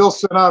Oh. Bill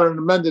sent out an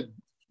amended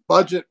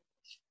budget,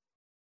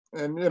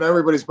 and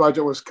everybody's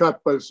budget was cut,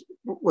 but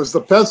was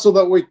the pencil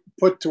that we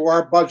put to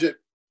our budget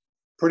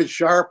pretty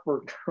sharp,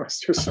 or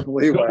was there some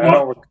leeway?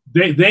 Well,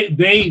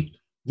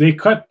 they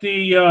cut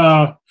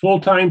the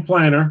full-time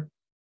planner,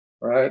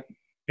 Right.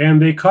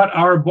 and they cut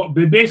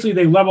basically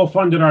they level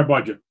funded our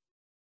budget.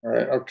 All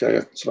right. Okay.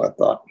 That's what I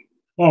thought.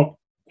 Oh,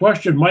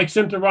 question. Mike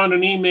sent around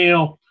an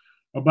email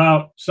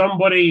about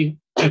somebody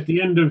at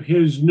the end of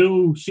his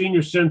new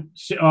senior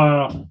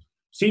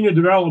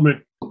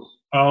development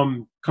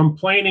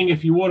complaining,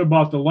 if you would,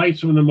 about the lights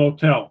from the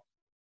motel.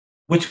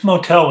 Which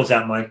motel was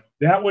that, Mike?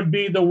 That would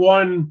be the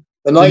one.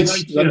 The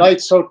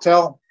Knights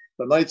Hotel.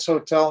 The Knights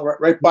Hotel,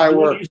 right by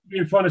where Used to be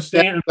in front of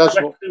Stan, Yeah, that's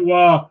next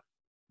to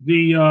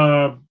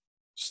the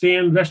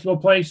Stan vegetable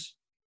place.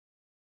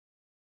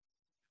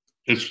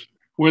 It's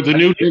where the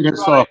new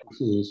dentist office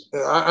is.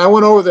 I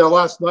went over there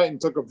last night and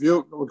took a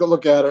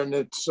look at it, and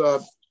it's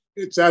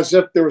as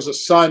if there was a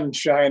sun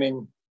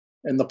shining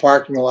in the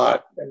parking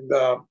lot. And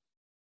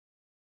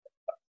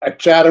I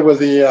chatted with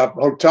the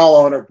hotel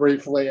owner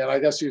briefly, and I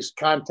guess he's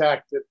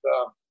contacted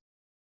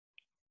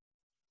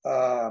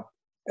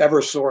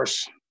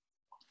Eversource,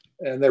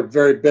 and they're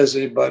very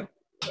busy. But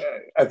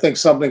I think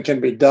something can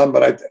be done.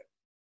 But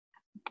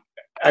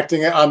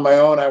acting on my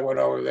own, I went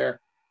over there.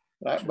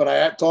 But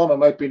I told him it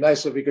might be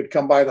nice if he could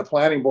come by the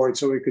planning board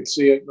so we could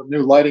see it, the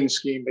new lighting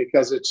scheme,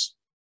 because it's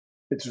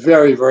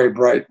very, very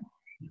bright.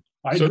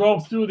 I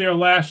drove through there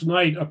last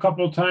night a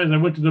couple of times. I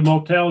went to the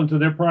motel and to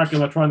their parking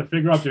lot trying to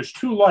figure out. There's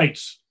two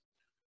lights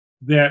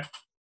on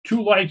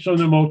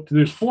the motel.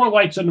 There's 4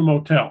 lights in the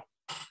motel.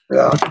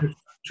 Yeah. There's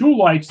 2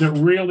 lights that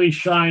really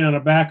shine on the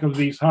back of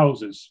these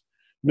houses.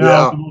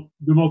 Now,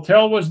 the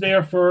motel was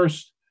there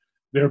first.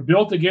 They're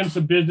built against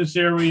a business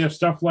area,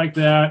 stuff like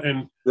that,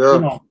 and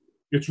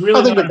it's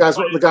really. I think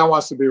the guy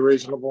wants to be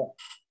reasonable.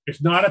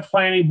 It's not a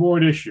planning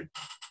board issue,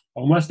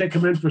 unless they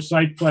come in for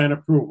site plan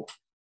approval.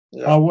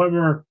 Yeah.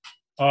 However,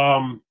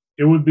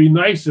 it would be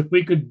nice if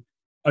we could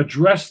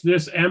address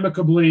this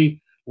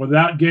amicably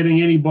without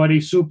getting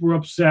anybody super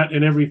upset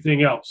and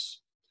everything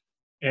else.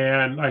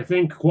 And I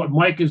think what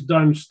Mike has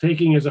done,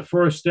 taking as a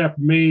first step,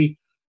 may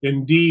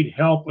indeed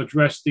help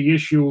address the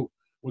issue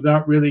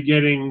without really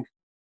getting,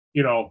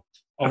 a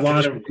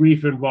lot of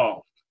grief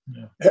involved.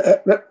 Yeah.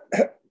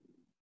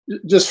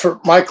 Just for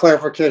my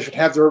clarification,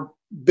 have there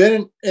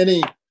been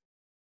any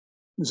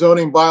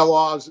zoning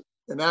bylaws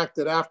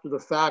enacted after the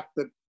fact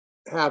that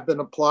have been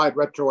applied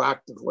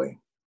retroactively?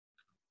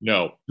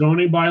 No.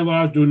 Zoning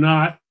bylaws do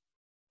not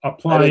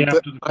apply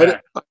after the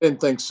fact. I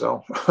didn't think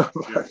so.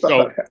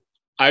 So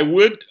I'm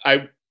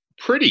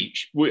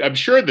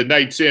sure the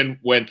Knights Inn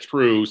went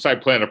through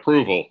site plan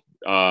approval.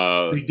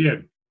 They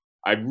did.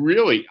 I'm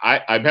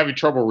having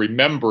trouble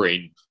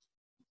remembering,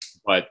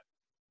 but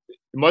it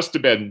must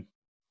have been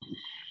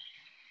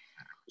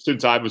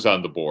since I was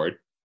on the board.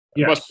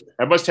 Yes.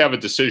 I must have a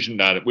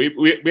decision on it.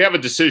 We have a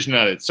decision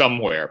on it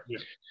somewhere. Yeah.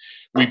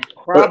 We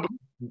probably,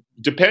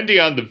 depending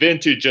on the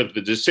vintage of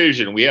the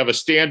decision, we have a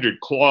standard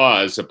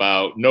clause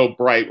about no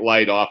bright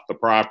light off the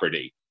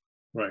property.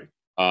 Right.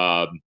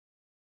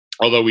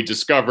 Although we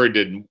discovered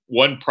in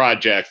one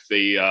project,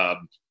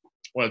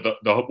 one of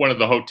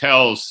the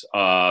hotels,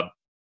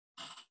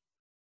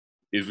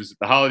 it was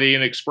the Holiday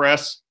Inn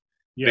Express.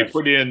 Yes. They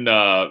put in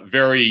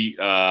very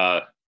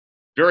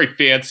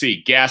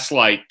fancy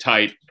gaslight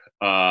type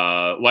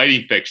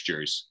lighting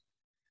fixtures,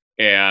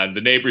 and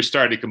the neighbors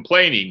started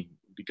complaining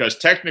because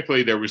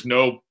technically there was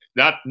no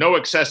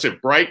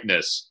excessive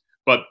brightness,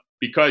 but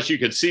because you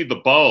could see the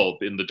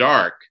bulb in the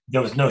dark,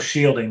 There was no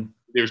shielding.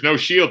 there's no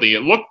shielding.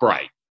 It looked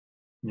bright.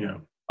 Yeah.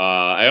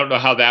 I don't know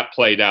how that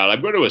played out.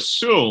 I'm going to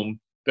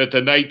assume that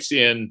the Knights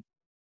Inn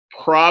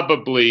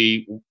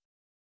probably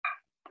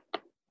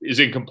is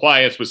in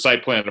compliance with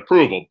site plan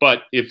approval.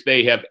 But if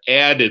they have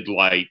added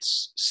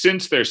lights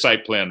since their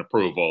site plan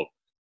approval,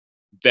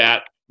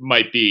 that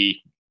might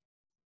be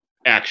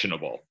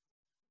actionable.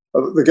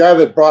 The guy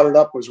that brought it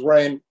up was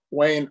Wayne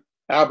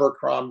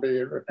Abercrombie.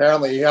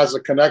 Apparently he has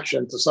a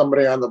connection to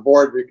somebody on the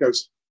board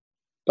because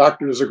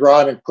Dr.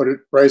 Zagranik put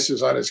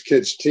braces on his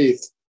kid's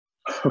teeth.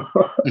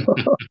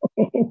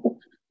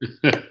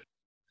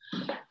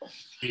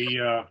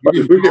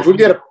 If we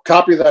get a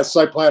copy of that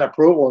site plan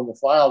approval in the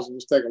files and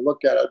just take a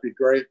look at it, it'd be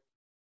great.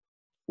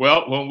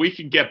 Well, when we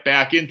can get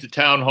back into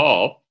town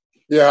hall,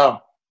 yeah,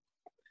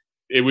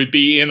 it would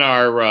be in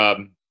our.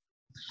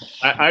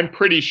 I'm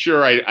pretty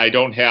sure I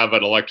don't have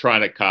an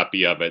electronic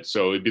copy of it,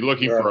 so we'd be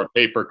looking for a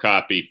paper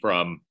copy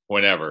from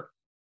whenever.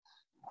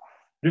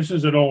 This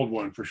is an old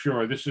one for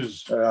sure. This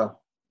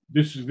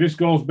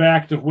goes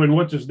back to when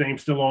what's his name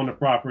still owned the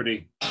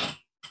property.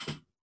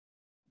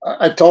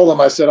 I told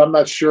him, I said, I'm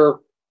not sure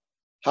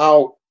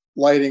how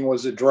lighting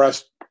was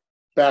addressed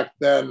back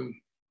then,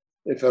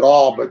 if at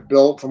all, but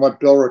from what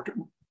Bill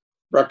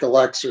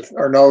recollects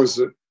or knows,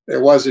 that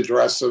it was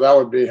addressed, so that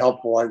would be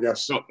helpful, I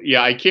guess. So,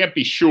 yeah, I can't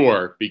be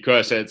sure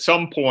because at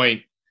some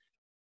point,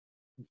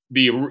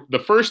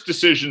 the first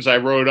decisions I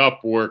wrote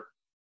up were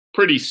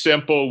pretty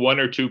simple, 1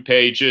 or 2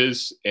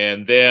 pages,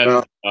 and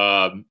then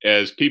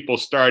as people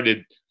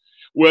started,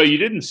 well, you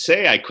didn't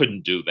say I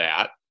couldn't do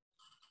that.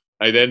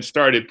 I then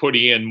started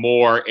putting in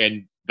more,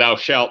 and thou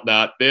shalt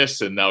not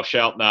this, and thou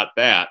shalt not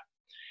that.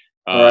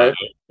 Right.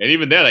 And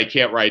even then, I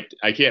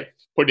can't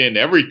put in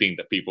everything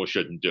that people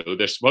shouldn't do.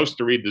 They're supposed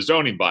to read the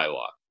zoning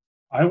bylaw.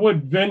 I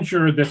would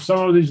venture that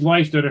some of these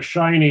lights that are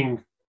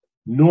shining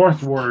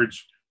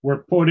northwards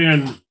were put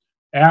in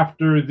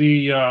after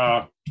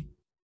the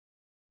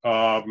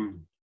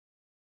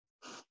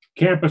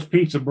Campus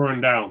Pizza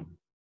burned down.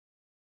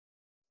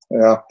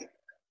 Yeah.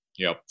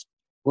 Yep.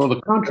 Well,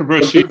 the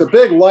controversy. The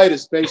big light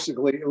is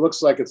basically, it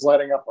looks like it's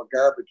lighting up a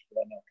garbage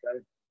bin, okay?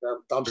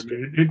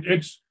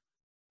 Dumpster.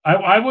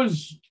 I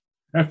was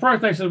at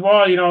first I said,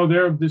 well,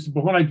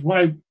 but when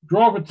I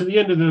drove it to the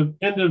end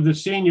of the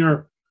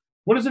senior,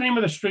 what is the name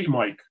of the street,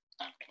 Mike?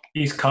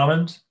 East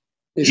Commons.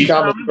 East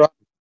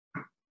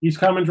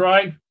Common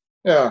Drive.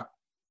 Yeah.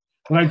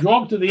 When I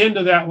drove to the end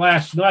of that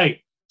last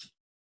night,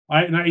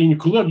 you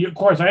could look. Of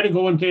course, I didn't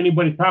go into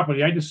anybody's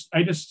property. I just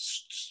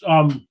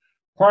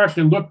parked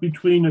and looked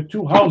between the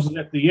 2 houses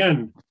at the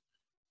end.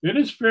 It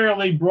is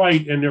fairly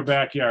bright in their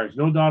backyards,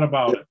 no doubt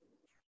about it.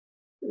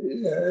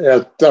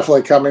 Yeah,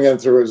 definitely coming in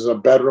through his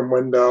bedroom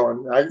window,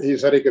 and he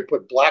said he could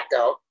put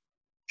blackout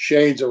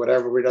shades or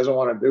whatever, but he doesn't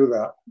want to do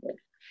that.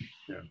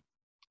 Yeah.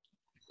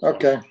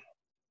 Okay.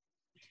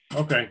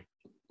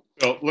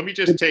 So let me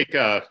just take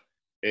I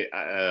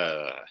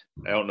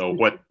don't know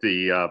what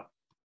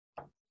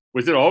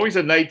was it always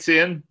a Knights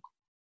Inn?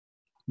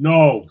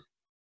 No.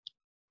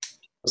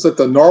 Was it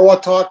the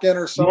Norwalk Inn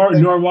or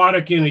something?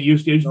 Norwalk Inn. It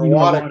used to be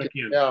Norwalk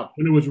Inn. Yeah.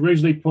 When it was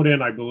originally put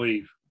in, I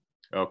believe.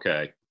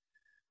 Okay.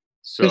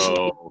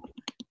 So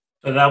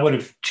that would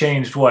have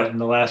changed what in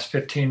the last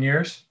 15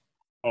 years?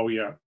 Oh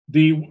yeah.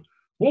 He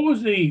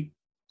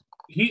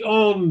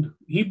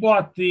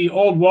bought the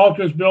old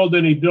Walters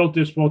building. He built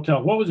this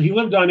motel. He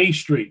lived on East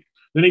Street.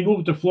 Then he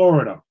moved to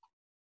Florida.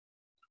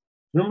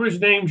 Remember his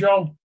name,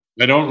 Joe?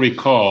 I don't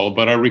recall,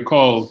 but I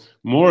recall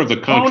more of the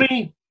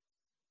Tony.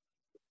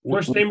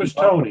 First name is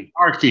Tony.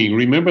 Parking.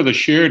 Remember the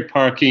shared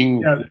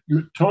parking? Yeah,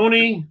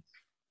 Tony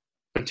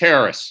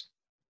Pateras.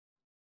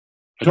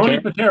 Tony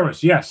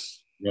Pateras.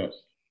 Yes. Yes.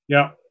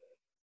 Yeah.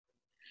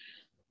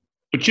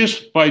 But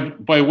just by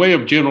way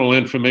of general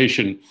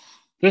information,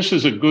 this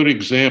is a good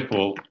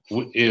example.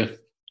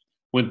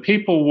 When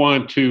people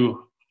want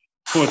to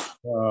put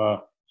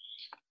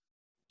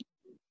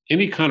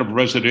any kind of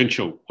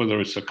residential, whether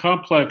it's a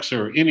complex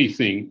or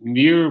anything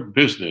near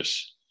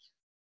business,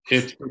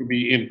 it's going to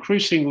be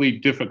increasingly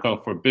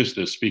difficult for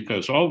business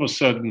because all of a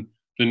sudden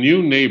the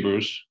new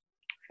neighbors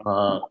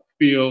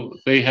feel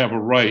they have a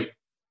right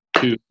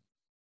to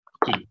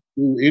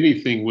do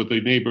anything with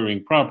the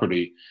neighboring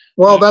property.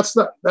 Well, that's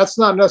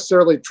not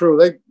necessarily true.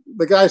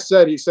 The guy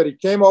said he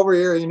came over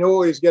here, he knew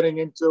what he was getting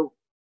into,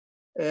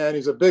 and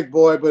he's a big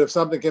boy, but if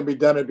something can be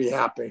done, he'd be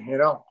happy,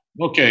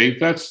 Okay,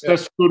 that's a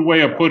good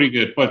way of putting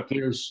it, but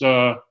there's,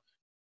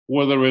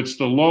 whether it's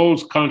the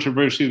Lowe's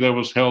controversy that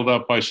was held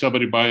up by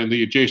somebody buying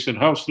the adjacent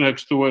house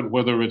next to it,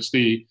 whether it's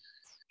the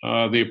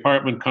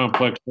apartment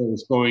complex that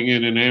was going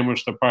in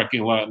Amherst, the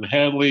parking lot in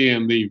Hadley,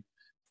 and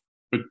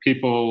but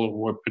people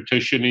were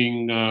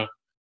petitioning to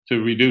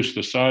reduce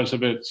the size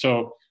of it.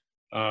 So,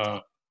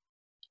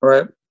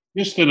 Right.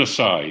 just an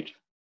aside.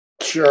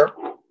 Sure.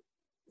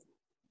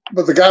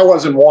 But the guy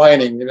wasn't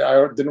whining. You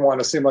know, I didn't want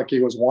to seem like he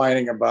was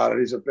whining about it.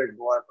 He's a big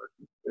boy,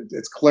 but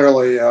it's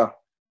clearly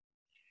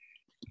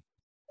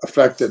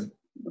affected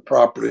the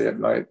property at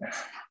night.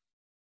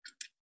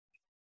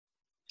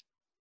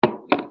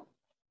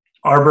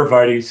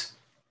 Arborvitae's.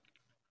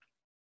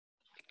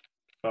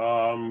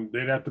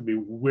 They'd have to be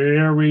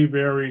very,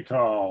 very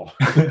tall.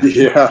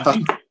 Yeah.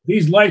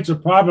 These lights are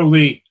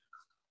probably,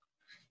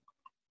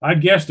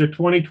 I'd guess they're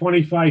 20,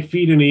 25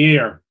 feet in the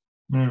air.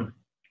 Mm.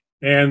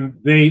 And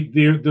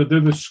they're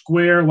the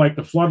square, like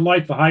the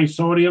floodlight, the high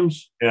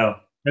sodiums. Yeah.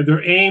 And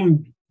they're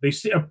aimed,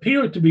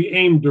 appear to be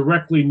aimed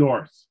directly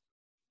north.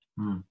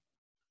 Mm.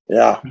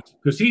 Yeah.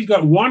 Because he's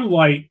got one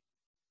light,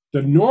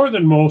 the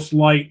northernmost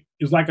light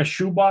is like a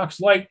shoebox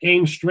light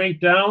aimed straight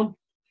down.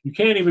 You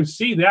can't even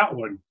see that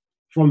one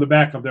from the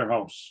back of their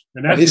house.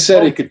 And that's he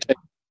said he could take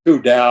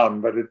 2 down,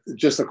 but it's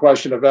just a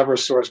question of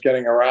Eversource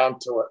getting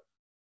around to it.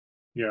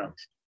 Yeah.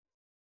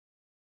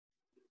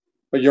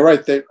 But you're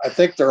right. I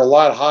think they're a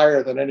lot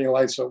higher than any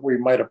lights that we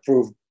might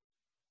approve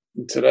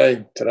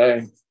today.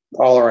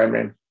 Taller, I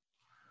mean.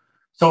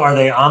 So are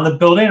they on the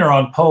building or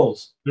on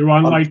poles? They're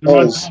on On like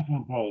poles.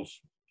 telephone poles.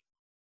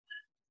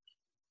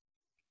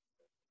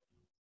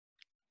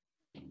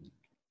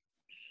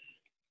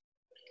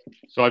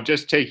 So I'm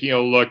just taking a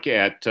look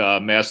at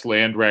Mass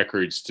Land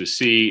Records to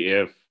see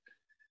if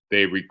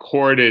they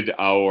recorded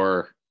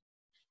our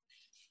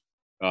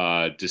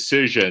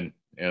decision,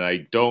 and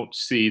I don't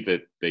see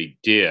that they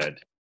did.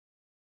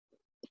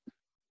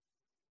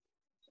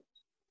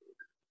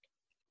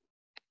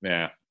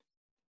 Yeah.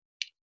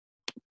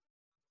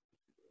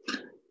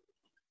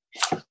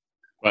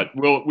 But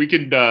we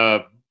can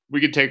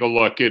take a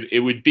look. It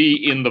would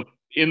be in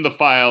the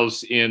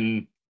files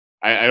in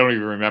I don't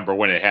even remember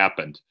when it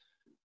happened.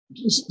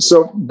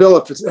 So, Bill,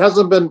 if it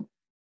hasn't been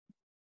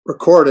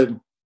recorded,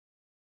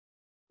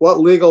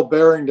 what legal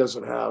bearing does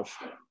it have?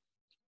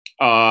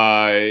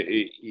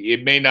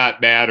 It may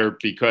not matter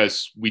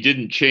because we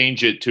didn't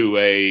change it to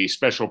a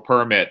special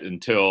permit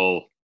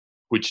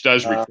which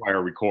does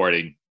require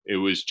recording. It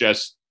was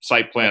just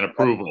site plan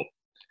approval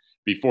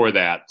before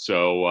that.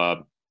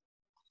 So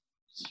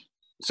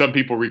some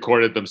people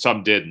recorded them,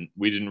 some didn't.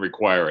 We didn't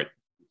require it.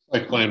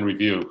 Site plan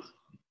review.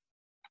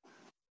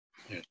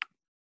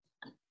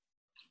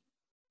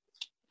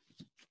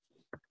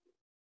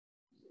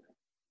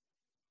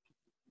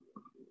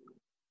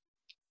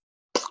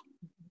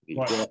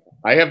 What?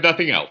 I have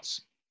nothing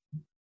else.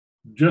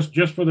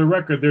 Just for the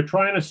record, they're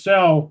trying to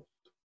sell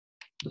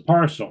the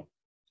parcel.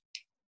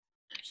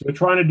 So they're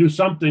trying to do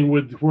something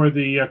where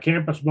the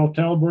campus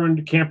motel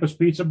burned, campus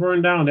pizza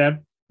burned down.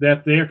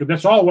 That there, because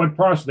that's all one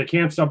parcel. They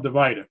can't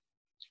subdivide it.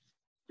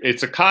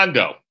 It's a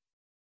condo.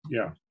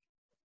 Yeah.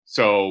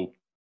 So,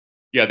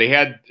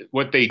 yeah,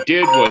 what they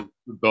did was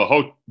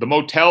the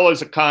motel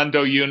is a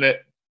condo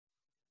unit,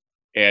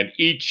 and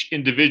each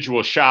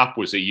individual shop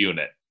was a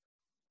unit.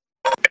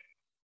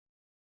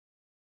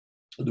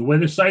 The way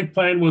the site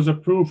plan was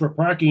approved for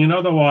parking and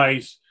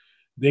otherwise,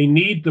 I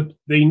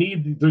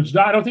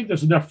don't think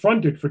there's enough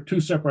frontage for 2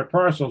 separate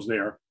parcels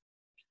there.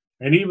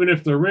 And even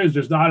if there is,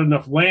 there's not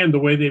enough land the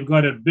way they've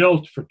got it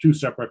built for 2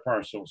 separate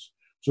parcels.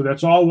 So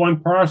that's all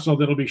one parcel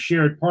that'll be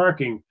shared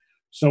parking.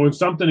 So when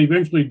something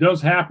eventually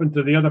does happen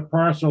to the other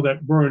parcel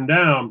that burned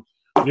down,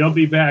 they'll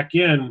be back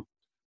in,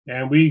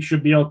 and we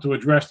should be able to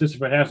address this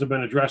if it hasn't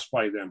been addressed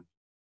by then.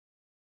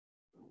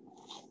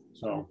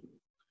 So,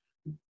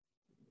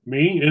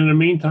 in the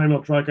meantime,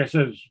 I'll try, like I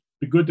said, it'd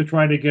be good to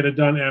try to get it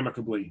done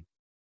amicably.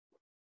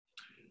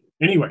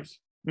 Anyways,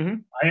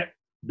 Bill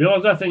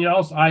has nothing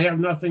else. I have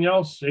nothing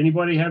else.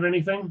 Anybody have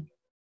anything?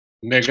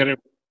 Negative.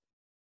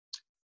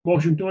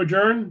 Motion to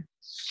adjourn?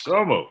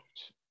 So moved.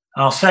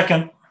 I'll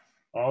second.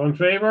 All in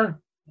favor?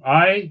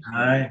 Aye.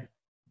 Aye.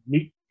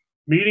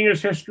 Meeting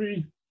is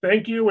history.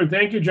 Thank you, and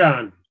thank you,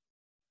 John.